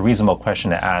 that's a reasonable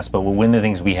question to ask, but one of the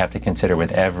things we have to consider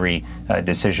with every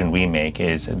decision we make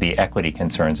is the equity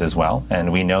concerns as well.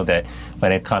 And we know that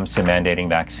when it comes to mandating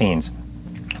vaccines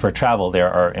for travel, there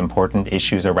are important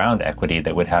issues around equity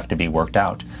that would have to be worked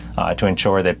out to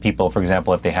ensure that people, for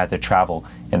example, if they had to travel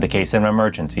in the case of an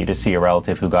emergency to see a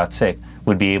relative who got sick,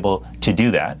 would be able to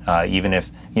do that, even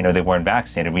if they weren't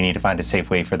vaccinated. We need to find a safe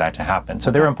way for that to happen.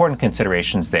 So there are important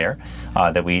considerations there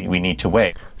that we need to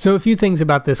weigh. So a few things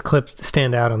about this clip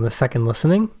stand out on the second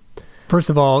listening. First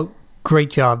of all,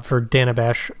 great job for Dana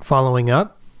Bash following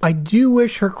up. I do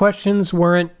wish her questions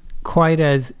weren't quite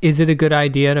as, is it a good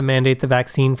idea to mandate the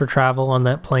vaccine for travel on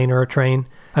that plane or a train?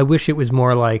 I wish it was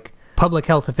more like, public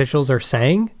health officials are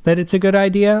saying that it's a good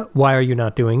idea. Why are you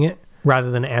not doing it? Rather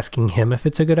than asking him if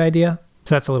it's a good idea.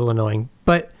 So that's a little annoying.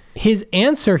 But his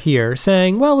answer here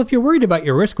saying, well, if you're worried about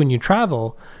your risk when you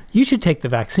travel, you should take the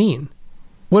vaccine.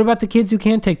 What about the kids who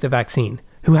can't take the vaccine,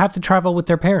 who have to travel with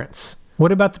their parents?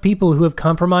 What about the people who have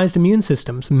compromised immune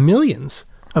systems? Millions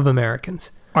of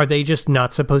Americans. Are they just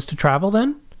not supposed to travel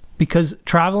then? Because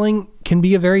traveling can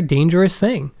be a very dangerous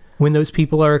thing when those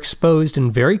people are exposed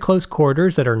in very close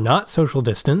quarters that are not social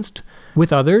distanced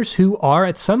with others who are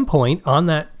at some point on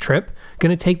that trip going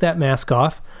to take that mask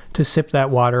off to sip that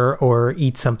water or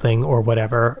eat something or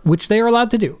whatever, which they are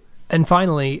allowed to do. And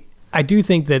finally, I do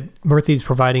think that Murthy's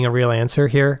providing a real answer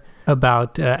here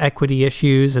about equity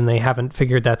issues, and they haven't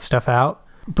figured that stuff out.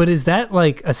 But is that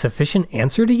like a sufficient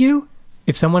answer to you?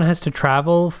 If someone has to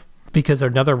travel because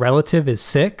another relative is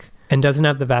sick and doesn't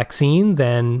have the vaccine,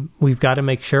 then we've got to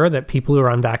make sure that people who are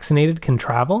unvaccinated can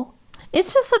travel?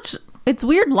 It's just it's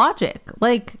weird logic.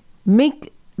 Like,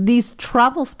 make these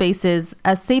travel spaces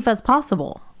as safe as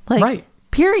possible. Like, right.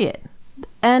 Period.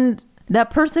 And that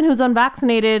person who's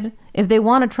unvaccinated, if they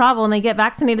want to travel and they get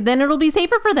vaccinated, then it'll be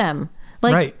safer for them.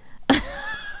 Like, right.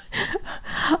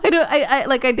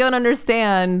 I don't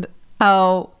understand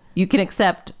how you can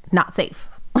accept not safe.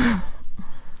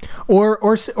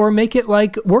 Or make it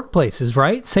like workplaces,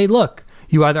 right? Say, look,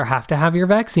 you either have to have your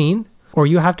vaccine or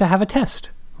you have to have a test,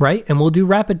 right? And we'll do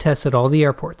rapid tests at all the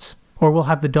airports. Or we'll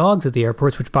have the dogs at the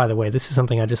airports, which, by the way, this is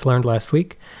something I just learned last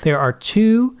week. There are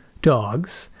 2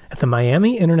 dogs at the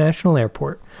Miami International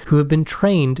Airport who have been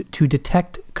trained to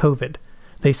detect COVID.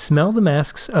 They smell the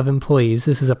masks of employees.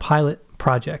 This is a pilot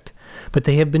project. But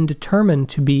they have been determined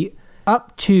to be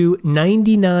up to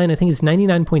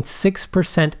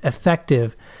 99.6%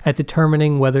 effective at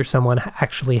determining whether someone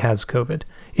actually has COVID.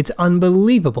 It's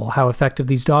unbelievable how effective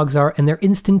these dogs are, and they're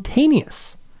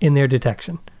instantaneous in their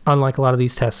detection, unlike a lot of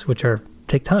these tests, which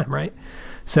take time, right?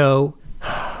 So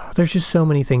there's just so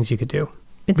many things you could do.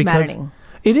 It's maddening.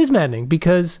 It is maddening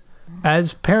because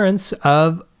as parents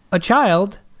of a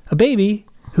child, a baby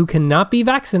who cannot be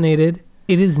vaccinated,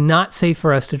 it is not safe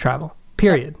for us to travel.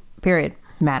 Period. Yeah, period.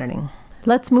 Maddening.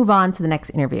 Let's move on to the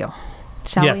next interview,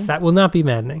 shall we? Yes, that will not be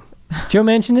maddening. Joe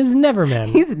Manchin is never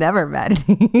maddening. He's never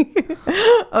maddening.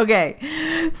 Okay,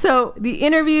 so the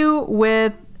interview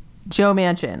with Joe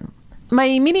Manchin. My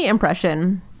immediate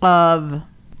impression of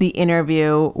the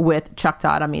interview with Chuck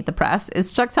Todd on Meet the Press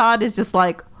is Chuck Todd is just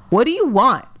like, what do you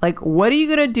want? Like, what are you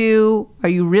going to do? Are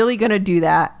you really going to do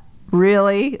that?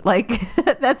 Really? Like,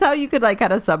 that's how you could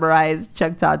kind of summarize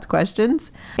Chuck Todd's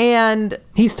questions. And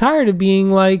he's tired of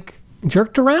being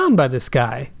jerked around by this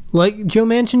guy. Like Joe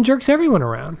Manchin jerks everyone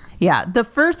around. Yeah. The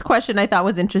first question I thought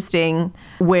was interesting,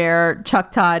 where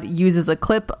Chuck Todd uses a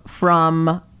clip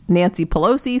from Nancy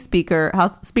Pelosi, Speaker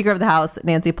of the House,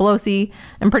 Nancy Pelosi,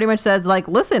 and pretty much says,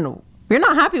 listen, you're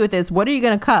not happy with this. What are you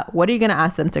going to cut? What are you going to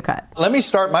ask them to cut? Let me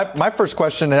start. My first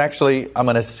question, and actually, I'm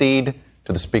going to cede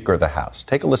to the Speaker of the House.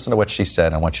 Take a listen to what she said,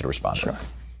 and I want you to respond to her.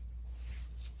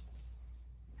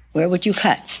 Where would you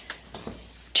cut?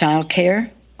 Child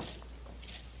care?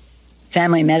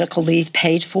 Family medical leave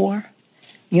paid for?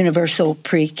 Universal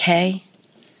pre-K?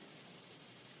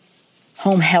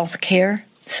 Home health care?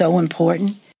 So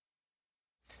important?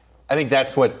 I think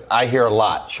that's what I hear a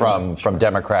lot from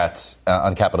Democrats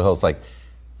on Capitol Hill. It's like,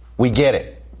 we get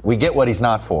it. We get what he's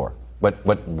not for.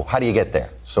 How do you get there?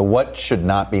 So what should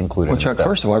not be included? Well, Chuck,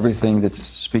 first of all, everything that the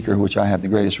Speaker, which I have the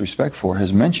greatest respect for,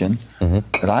 has mentioned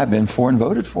that I've been for and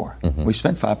voted for. We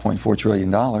spent $5.4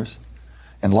 trillion,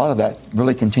 and a lot of that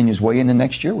really continues way into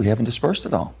next year. We haven't dispersed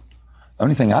it all. The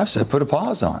only thing I've said, put a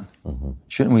pause on.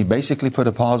 Shouldn't we basically put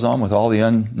a pause on with all the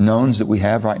unknowns that we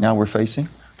have right now we're facing?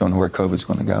 Don't know where COVID's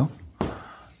going to go.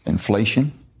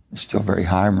 Inflation is still very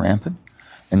high and rampant.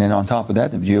 And then on top of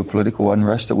that, the geopolitical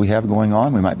unrest that we have going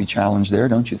on, we might be challenged there.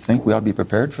 Don't you think we ought to be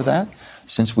prepared for that?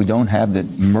 Since we don't have the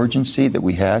emergency that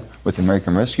we had with the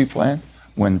American Rescue Plan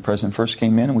when the president first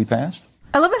came in and we passed?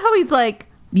 I love it how he's like,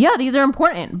 yeah, these are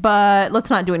important, but let's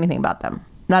not do anything about them.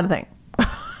 Not a thing.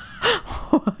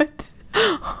 What?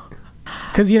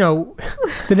 Because,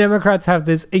 the Democrats have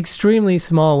this extremely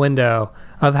small window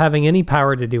of having any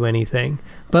power to do anything.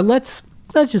 But let's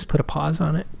just put a pause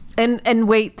on it. And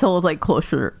wait till it's like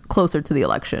closer to the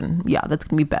election. Yeah, that's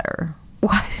gonna be better.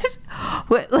 What?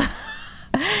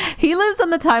 He lives on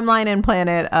the timeline and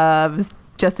planet of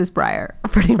Justice Breyer,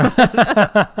 pretty much.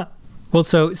 Well,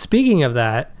 so speaking of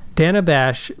that, Dana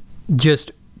Bash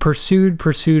just pursued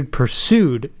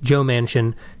Joe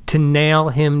Manchin to nail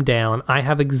him down. I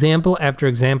have example after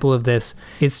example of this.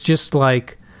 It's just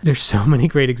like there's so many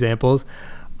great examples.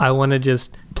 I want to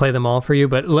just play them all for you,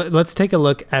 but let's take a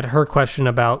look at her question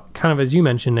about, kind of as you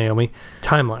mentioned, Naomi,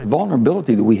 timeline.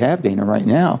 Vulnerability that we have, Dana, right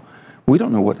now, we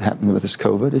don't know what happened with this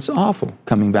COVID. It's awful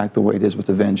coming back the way it is with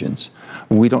a vengeance.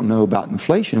 We don't know about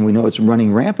inflation. We know it's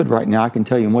running rampant right now. I can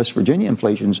tell you in West Virginia,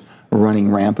 inflation's running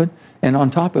rampant. And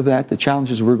on top of that, the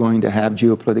challenges we're going to have,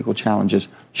 geopolitical challenges.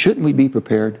 Shouldn't we be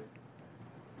prepared?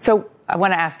 So I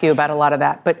want to ask you about a lot of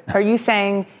that, but are you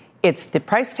saying it's the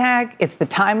price tag, it's the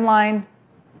timeline?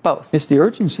 Both. It's the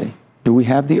urgency. Do we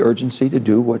have the urgency to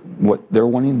do what they're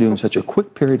wanting to do in such a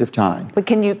quick period of time? But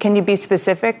can you be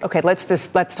specific? Okay, let's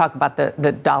talk about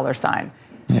the dollar sign.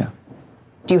 Yeah.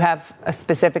 Do you have a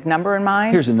specific number in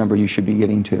mind? Here's a number you should be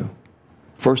getting to.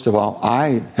 First of all,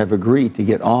 I have agreed to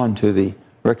get on to the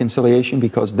reconciliation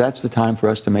because that's the time for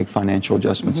us to make financial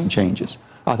adjustments and changes.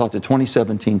 I thought the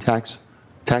 2017 tax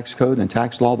code and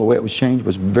tax law, the way it was changed,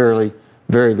 was very,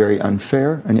 very, very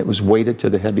unfair, and it was weighted to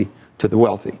the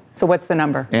wealthy. So what's the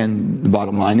number? And the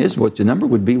bottom line is what the number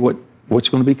would be what's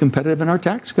going to be competitive in our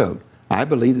tax code. I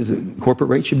believe that the corporate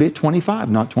rate should be at 25,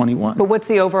 not 21. But what's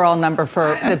the overall number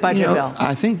for the budget bill?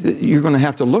 I think that you're going to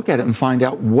have to look at it and find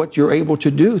out what you're able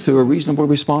to do through a reasonable,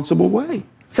 responsible way.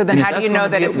 So then how do you know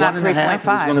that it's not 3.5? It's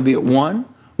going to be at 1,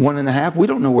 1.5. We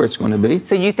don't know where it's going to be.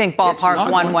 So you think ballpark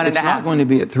 1.5? It's not going to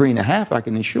be at 3.5, I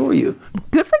can assure you.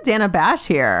 Good for Dana Bash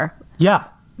here. Yeah.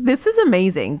 This is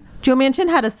amazing. Joe Manchin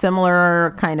had a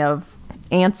similar kind of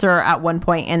answer at one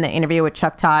point in the interview with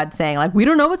Chuck Todd saying, like, we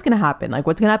don't know what's going to happen. Like,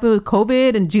 what's going to happen with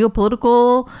COVID and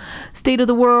geopolitical state of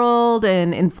the world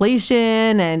and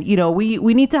inflation. And,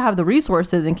 we need to have the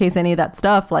resources in case any of that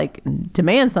stuff, like,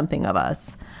 demands something of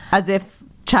us. As if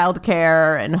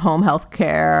childcare and home health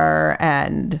care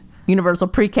and universal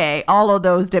pre-K, all of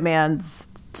those demands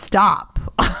stop.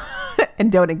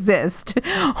 And don't exist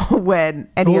when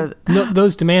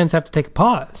those demands have to take a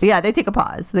pause. Yeah, they take a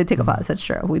pause. That's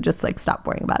true. We just stop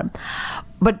worrying about them.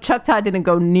 But Chuck Todd didn't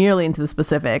go nearly into the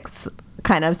specifics,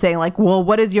 kind of saying well,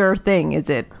 what is your thing? Is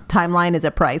it timeline? Is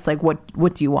it price? Like,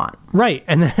 what do you want? Right.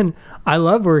 And then I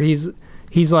love where he's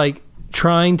like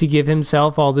trying to give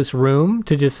himself all this room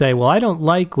to just say, well, I don't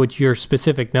like what your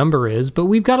specific number is, but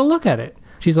we've got to look at it.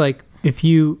 She's like, if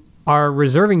you are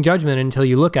reserving judgment until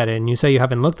you look at it and you say you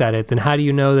haven't looked at it, then how do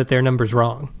you know that their number's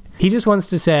wrong? He just wants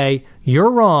to say, you're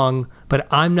wrong, but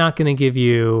I'm not going to give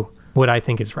you what I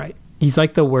think is right. He's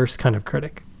like the worst kind of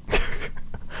critic.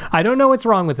 I don't know what's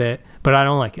wrong with it, but I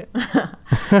don't like it. Yeah,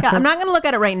 I'm not going to look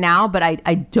at it right now, but I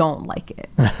don't like it.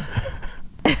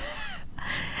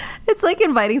 It's like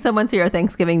inviting someone to your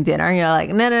Thanksgiving dinner and you're like,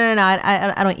 no,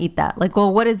 I don't eat that. Like,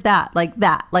 well, what is that? Like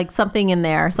that, like something in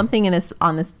there, something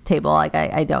on this table, like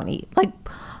I don't eat. Like,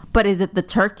 but is it the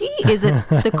turkey? Is it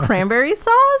the cranberry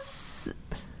sauce?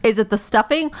 Is it the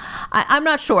stuffing? I'm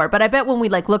not sure, but I bet when we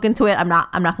look into it, I'm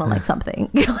not going to like something.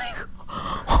 You're like,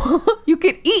 you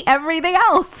could eat everything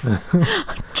else,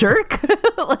 jerk.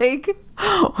 Like,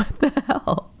 what the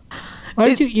hell? Why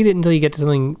don't you eat it until you get to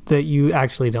something that you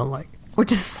actually don't like? Or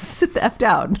just sit the F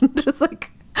down. Just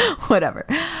whatever.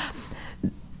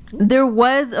 There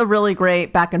was a really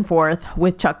great back and forth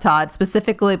with Chuck Todd,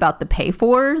 specifically about the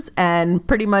pay-fors and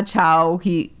pretty much how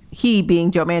he being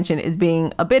Joe Manchin is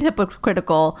being a bit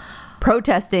hypocritical,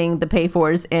 protesting the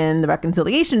pay-fors in the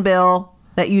reconciliation bill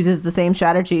that uses the same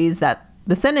strategies that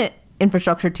the Senate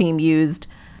infrastructure team used,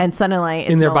 and suddenly it's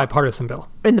in their bipartisan bill.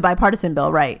 In the bipartisan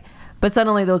bill, right. But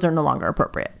suddenly those are no longer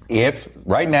appropriate. If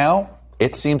right now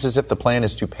it seems as if the plan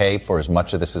is to pay for as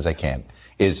much of this as they can,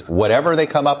 is whatever they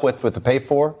come up with the pay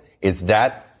for, is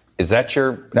that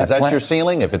your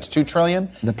ceiling? If it's $2 trillion,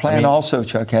 the plan also,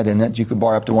 Chuck, had in it you could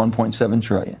borrow up to $1.7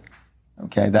 trillion.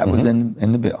 Okay, that was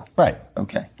in the bill. Right.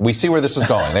 Okay. We see where this is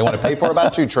going. They want to pay for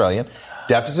about $2 trillion.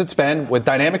 Deficit spend with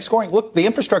dynamic scoring. Look, the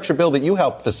infrastructure bill that you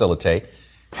helped facilitate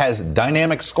has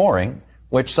dynamic scoring,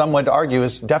 which some would argue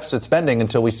is deficit spending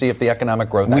until we see if the economic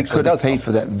growth actually does. We could have paid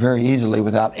for that very easily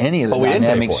without any of the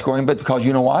dynamic scoring, but because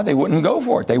you know why? They wouldn't go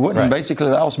for it. They wouldn't basically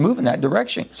allow us move in that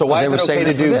direction. So why is it okay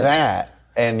to do that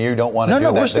and you don't want to do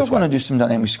that? No, we're still going to do some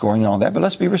dynamic scoring and all that, but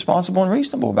let's be responsible and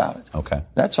reasonable about it. Okay.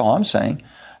 That's all I'm saying.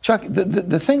 Chuck,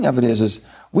 the thing of it is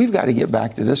we've got to get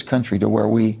back to this country to where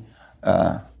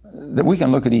that we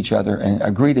can look at each other and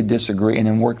agree to disagree and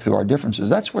then work through our differences.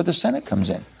 That's where the Senate comes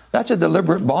in. That's a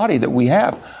deliberate body that we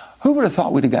have. Who would have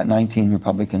thought we'd have got 19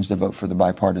 Republicans to vote for the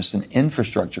bipartisan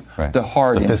infrastructure, the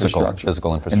hard infrastructure.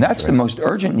 Physical infrastructure. And that's the most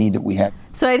urgent need that we have.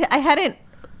 So I hadn't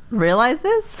realized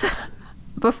this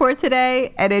before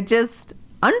today, and it just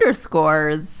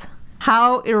underscores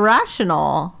how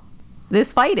irrational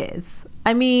this fight is.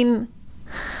 I mean,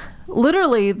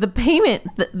 literally, the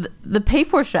pay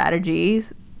for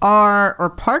strategies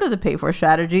or part of the pay for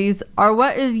strategies are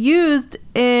what is used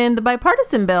in the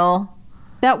bipartisan bill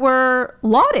that were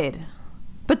lauded,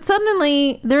 but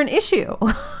suddenly they're an issue.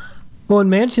 Well,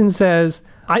 and Manchin says,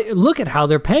 look at how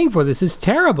they're paying for this. It's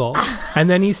terrible. And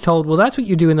then he's told, well, that's what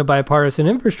you do in the bipartisan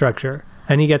infrastructure.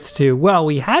 And he gets to, well,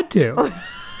 we had to.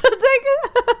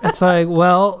 It's like,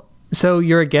 well, so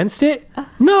you're against it?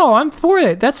 No, I'm for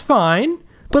it. That's fine.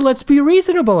 But let's be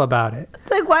reasonable about it.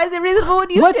 It's like, why is it reasonable when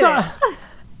you did it?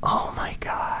 Oh, my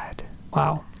God.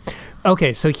 Wow.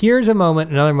 Okay, so here's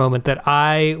another moment that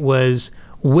I was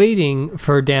waiting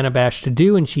for Dana Bash to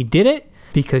do, and she did it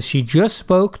because she just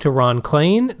spoke to Ron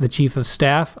Klain, the chief of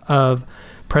staff of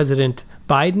President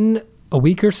Biden, a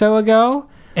week or so ago.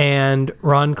 And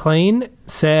Ron Klain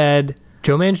said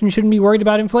Joe Manchin shouldn't be worried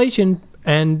about inflation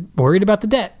and worried about the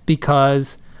debt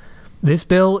because this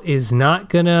bill is not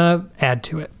going to add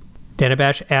to it. Dana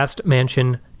Bash asked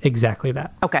Manchin exactly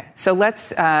that. Okay, so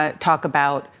let's talk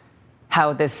about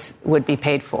how this would be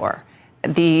paid for.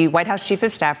 The White House Chief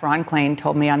of Staff, Ron Klain,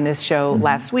 told me on this show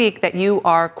last week that you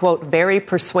are, quote, very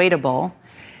persuadable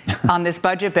on this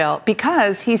budget bill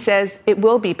because he says it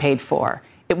will be paid for.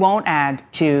 It won't add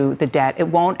to the debt. It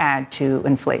won't add to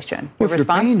inflation. Well, if you're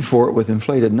paying for it with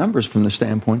inflated numbers from the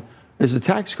standpoint, is the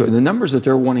tax code, the numbers that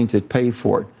they're wanting to pay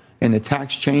for it and the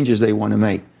tax changes they want to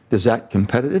make, is that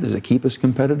competitive? Does it keep us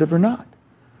competitive or not?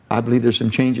 I believe there's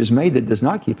some changes made that does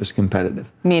not keep us competitive.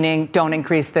 Meaning don't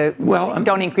increase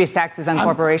taxes on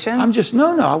corporations?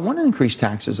 I want to increase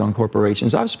taxes on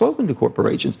corporations. I've spoken to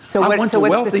corporations. So what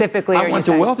specifically are you saying? I want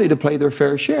the wealthy to pay their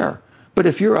fair share. But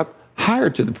if you're up higher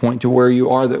to the point to where you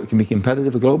are that can be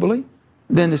competitive globally,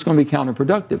 then it's going to be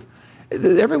counterproductive.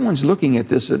 Everyone's looking at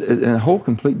this in a whole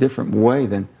complete different way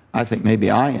than I think maybe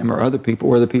I am or other people,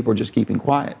 or other people are just keeping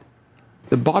quiet.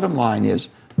 The bottom line is,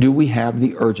 do we have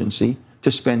the urgency to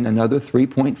spend another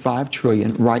 $3.5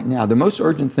 trillion right now? The most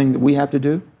urgent thing that we have to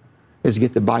do is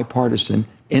get the bipartisan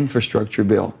infrastructure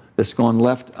bill that's gone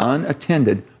left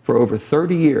unattended for over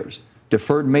 30 years,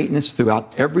 deferred maintenance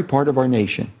throughout every part of our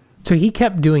nation. So he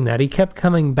kept doing that. He kept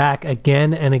coming back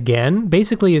again and again.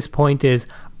 Basically, his point is,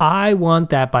 I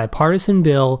want that bipartisan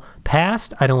bill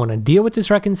passed. I don't want to deal with this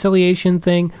reconciliation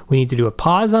thing. We need to do a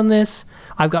pause on this.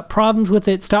 I've got problems with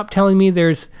it. Stop telling me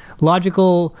there's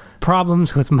logical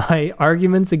problems with my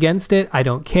arguments against it. I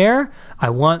don't care. I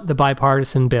want the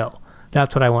bipartisan bill.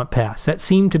 That's what I want passed. That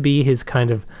seemed to be his kind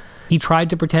of... He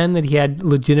tried to pretend that he had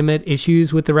legitimate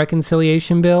issues with the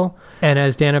reconciliation bill. And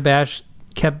as Dana Bash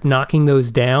kept knocking those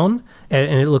down,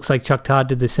 and it looks like Chuck Todd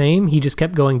did the same, he just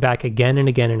kept going back again and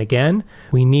again and again.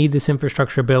 We need this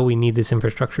infrastructure bill. We need this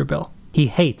infrastructure bill. He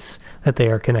hates that they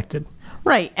are connected.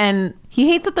 Right. And he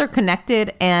hates that they're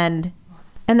connected and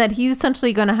that he's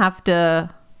essentially going to have to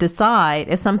decide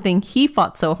if something he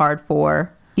fought so hard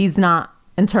for, he's not,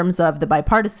 in terms of the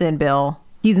bipartisan bill,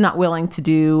 he's not willing to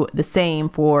do the same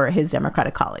for his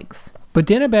Democratic colleagues. But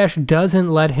Dana Bash doesn't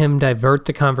let him divert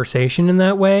the conversation in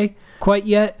that way quite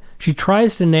yet. She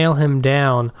tries to nail him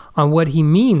down on what he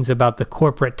means about the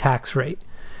corporate tax rate,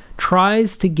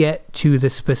 tries to get to the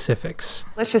specifics.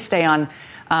 Let's just stay on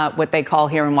what they call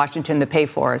here in Washington the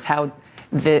pay-fors, how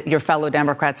your fellow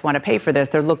Democrats want to pay for this.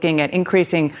 They're looking at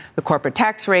increasing the corporate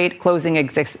tax rate, closing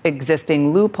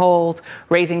existing loopholes,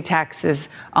 raising taxes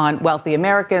on wealthy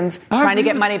Americans, trying to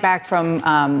get money back from,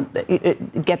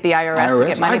 get the IRS to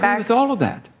get money back. I agree with all of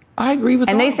that. I agree with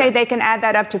that. And they say they can add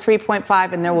that up to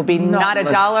 3.5 and there will be not a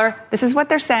dollar. This is what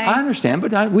they're saying. I understand,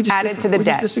 but we just added to the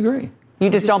debt. Just disagree. You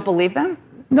just don't believe them?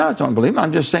 No, I don't believe them.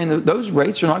 I'm just saying that those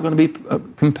rates are not going to be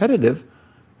competitive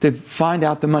to find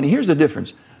out the money. Here's the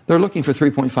difference. They're looking for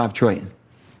 $3.5 trillion.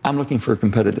 I'm looking for a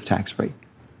competitive tax rate.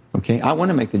 Okay, I want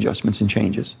to make the adjustments and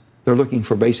changes. They're looking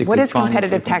for basically. What does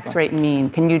competitive tax rate mean?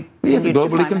 Can you be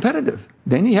globally competitive?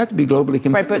 Then you have to be globally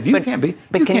competitive. Right, you can't be.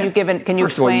 But can you explain?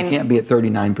 First of all, you can't be at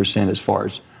 39% as far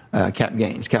as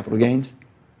capital gains.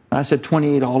 I said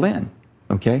 28 all in.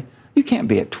 Okay, you can't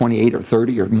be at 28 or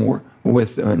 30 or more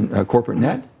with corporate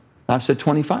net. I've said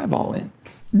 25 all in.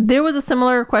 There was a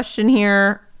similar question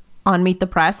here on Meet the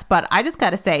Press, but I just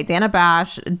got to say, Dana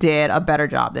Bash did a better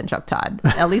job than Chuck Todd,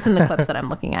 at least in the clips that I'm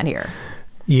looking at here.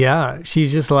 Yeah,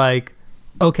 she's just like,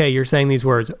 okay, you're saying these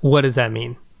words. What does that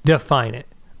mean? Define it.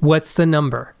 What's the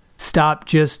number? Stop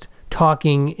just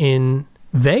talking in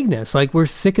vagueness. Like, we're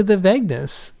sick of the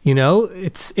vagueness. You know,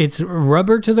 it's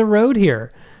rubber to the road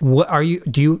here. What are you?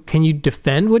 Can you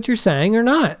defend what you're saying or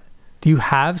not? Do you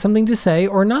have something to say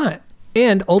or not?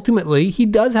 And ultimately, he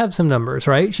does have some numbers,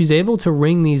 right? She's able to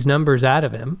wring these numbers out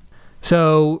of him.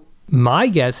 So my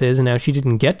guess is, and now she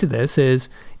didn't get to this, is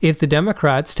if the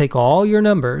Democrats take all your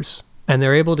numbers and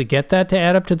they're able to get that to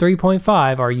add up to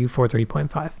 3.5, are you for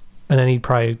 3.5? And then he'd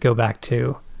probably go back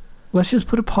to, let's just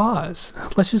put a pause.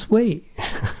 Let's just wait.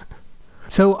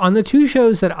 So on the two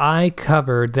shows that I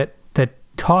covered that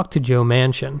talked to Joe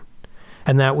Manchin,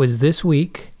 and that was This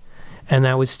Week and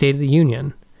that was State of the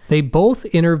Union, they both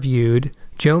interviewed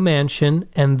Joe Manchin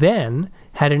and then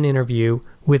had an interview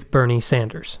with Bernie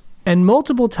Sanders. And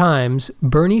multiple times,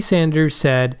 Bernie Sanders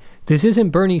said, this isn't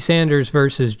Bernie Sanders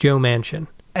versus Joe Manchin.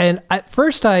 And at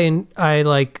first I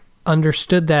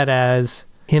understood that as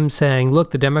him saying,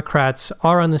 look, the Democrats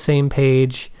are on the same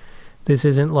page. This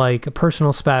isn't like a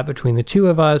personal spat between the two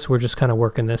of us. We're just kind of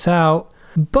working this out.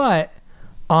 But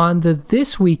on the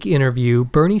This Week interview,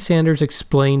 Bernie Sanders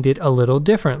explained it a little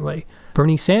differently.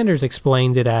 Bernie Sanders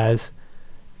explained it as,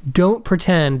 don't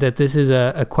pretend that this is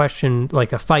a question,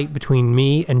 like a fight between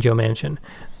me and Joe Manchin.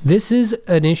 This is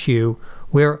an issue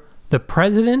where the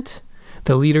president,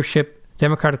 the leadership,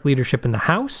 Democratic leadership in the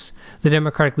House, the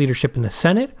Democratic leadership in the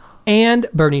Senate, and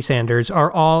Bernie Sanders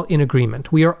are all in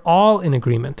agreement. We are all in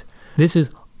agreement. This is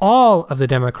all of the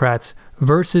Democrats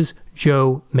versus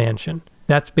Joe Manchin.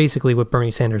 That's basically what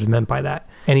Bernie Sanders meant by that.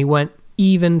 And he went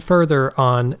even further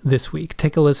on This Week.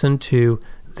 Take a listen to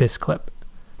this clip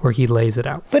where he lays it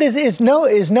out. But is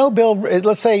no bill,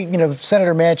 let's say,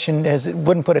 Senator Manchin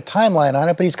wouldn't put a timeline on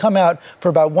it, but he's come out for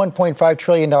about $1.5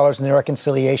 trillion in the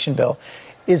reconciliation bill.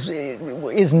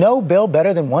 Is no bill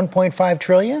better than $1.5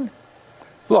 trillion?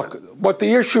 Look, what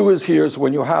the issue is here is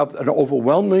when you have an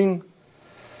overwhelming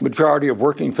majority of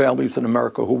working families in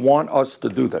America who want us to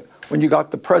do that, when you got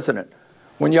the president,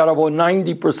 when you have over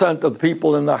 90% of the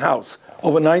people in the House,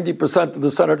 over 90% of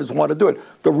the senators want to do it.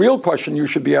 The real question you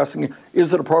should be asking,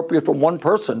 is it appropriate for one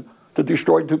person to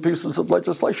destroy two pieces of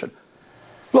legislation?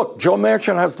 Look, Joe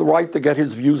Manchin has the right to get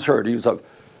his views heard. He's a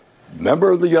member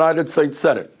of the United States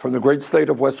Senate from the great state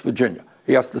of West Virginia.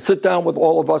 He has to sit down with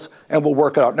all of us and we'll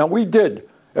work it out. Now, we did,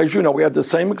 as you know, we had the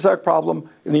same exact problem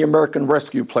in the American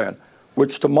Rescue Plan,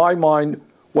 which to my mind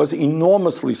was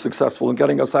enormously successful in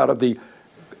getting us out of the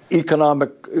economic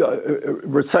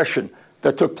recession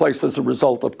that took place as a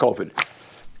result of COVID.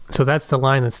 So that's the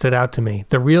line that stood out to me.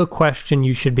 The real question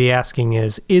you should be asking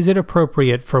is it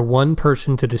appropriate for one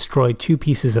person to destroy two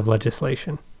pieces of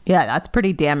legislation? Yeah, that's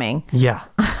pretty damning. Yeah.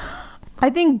 I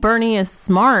think Bernie is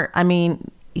smart. I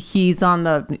mean, he's on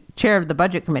the chair of the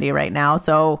budget committee right now,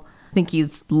 so I think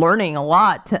he's learning a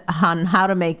lot on how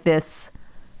to make this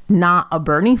not a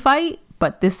Bernie fight,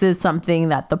 but this is something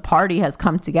that the party has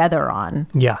come together on.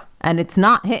 Yeah. And it's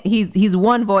not, he's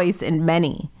one voice in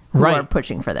many who are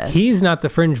pushing for this. He's not the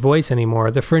fringe voice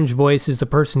anymore. The fringe voice is the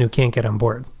person who can't get on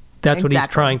board. That's what he's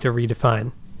trying to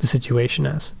redefine the situation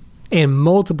as. And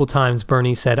multiple times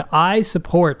Bernie said, I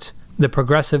support the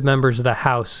progressive members of the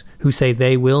House who say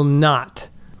they will not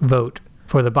vote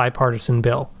for the bipartisan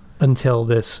bill until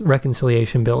this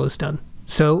reconciliation bill is done.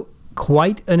 So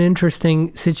quite an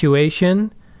interesting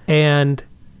situation. And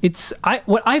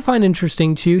what I find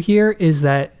interesting too here is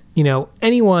that,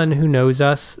 anyone who knows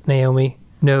us, Naomi,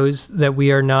 knows that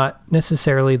we are not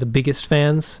necessarily the biggest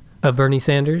fans of Bernie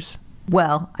Sanders.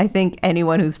 Well, I think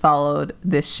anyone who's followed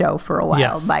this show for a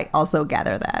while might also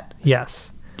gather that.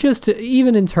 Yes. Just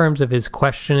even in terms of his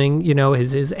questioning,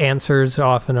 his answers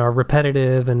often are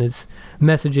repetitive and his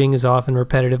messaging is often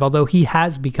repetitive, although he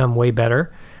has become way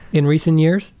better in recent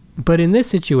years. But in this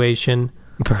situation,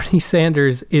 Bernie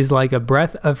Sanders is like a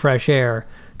breath of fresh air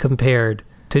compared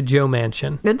to Joe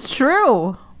Manchin. It's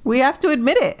true. We have to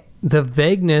admit it. The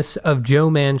vagueness of Joe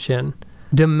Manchin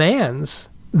demands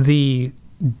the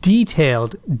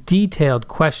detailed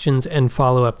questions and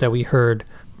follow-up that we heard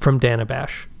from Dana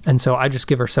Bash. And so I just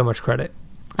give her so much credit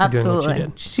for doing what she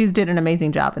did. She did an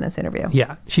amazing job in this interview.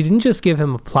 Yeah. She didn't just give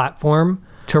him a platform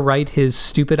to write his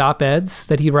stupid op-eds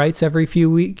that he writes every few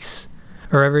weeks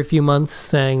or every few months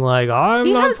saying like,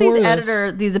 he has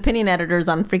these opinion editors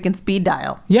on freaking speed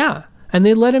dial. Yeah. And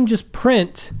they let him just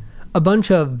print a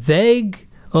bunch of vague,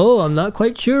 I'm not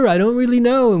quite sure, I don't really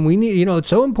know, and we need, it's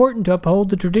so important to uphold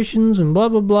the traditions and blah,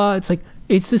 blah, blah. It's like,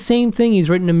 it's the same thing he's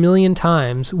written a million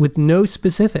times with no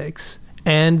specifics,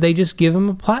 and they just give him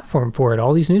a platform for it,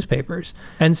 all these newspapers.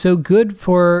 And so good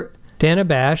for Dana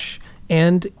Bash,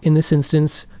 and in this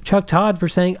instance, Chuck Todd, for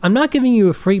saying, I'm not giving you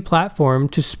a free platform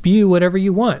to spew whatever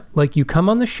you want. Like, you come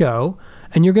on the show,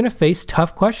 and you're going to face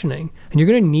tough questioning, and you're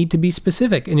going to need to be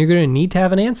specific, and you're going to need to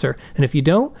have an answer. And if you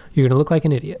don't, you're going to look like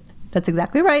an idiot. That's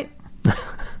exactly right.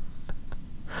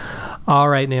 All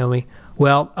right, Naomi.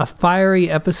 Well, a fiery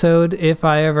episode, if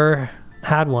I ever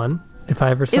had one, if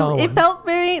I ever saw one. It felt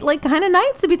very, kind of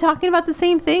nice to be talking about the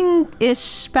same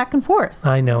thing-ish back and forth.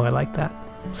 I know, I like that.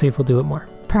 See if we'll do it more.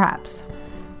 Perhaps.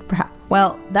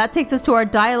 Well, that takes us to our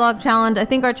dialogue challenge. I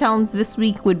think our challenge this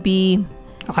week would be...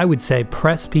 I would say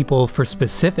press people for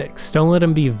specifics. Don't let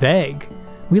them be vague.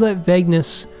 We let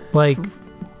vagueness,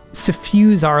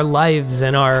 suffuse our lives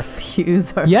and our...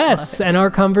 lives. And our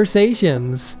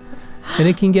conversations. And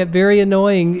it can get very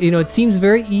annoying. It seems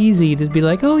very easy to be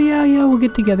like, oh, yeah, we'll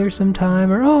get together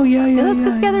sometime. Or, oh, yeah. Let's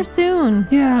get together soon.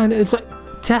 Yeah, and it's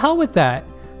like, to hell with that.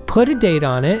 Put a date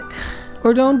on it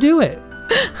or don't do it.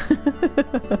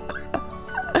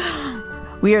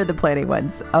 We are the planning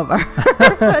ones of our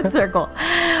friend circle.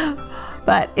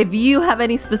 But if you have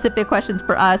any specific questions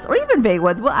for us, or even vague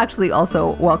ones, we'll actually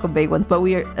also welcome vague ones, but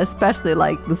we especially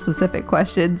like the specific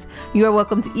questions. You are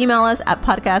welcome to email us at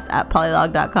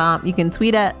podcast@polylog.com. You can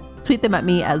tweet them at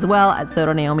me as well at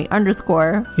SotoNaomi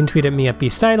 _. You can tweet at me at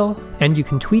bstidle, and you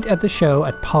can tweet at the show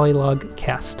at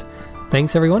PolylogCast.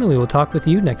 Thanks, everyone, and we will talk with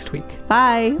you next week.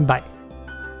 Bye. Bye.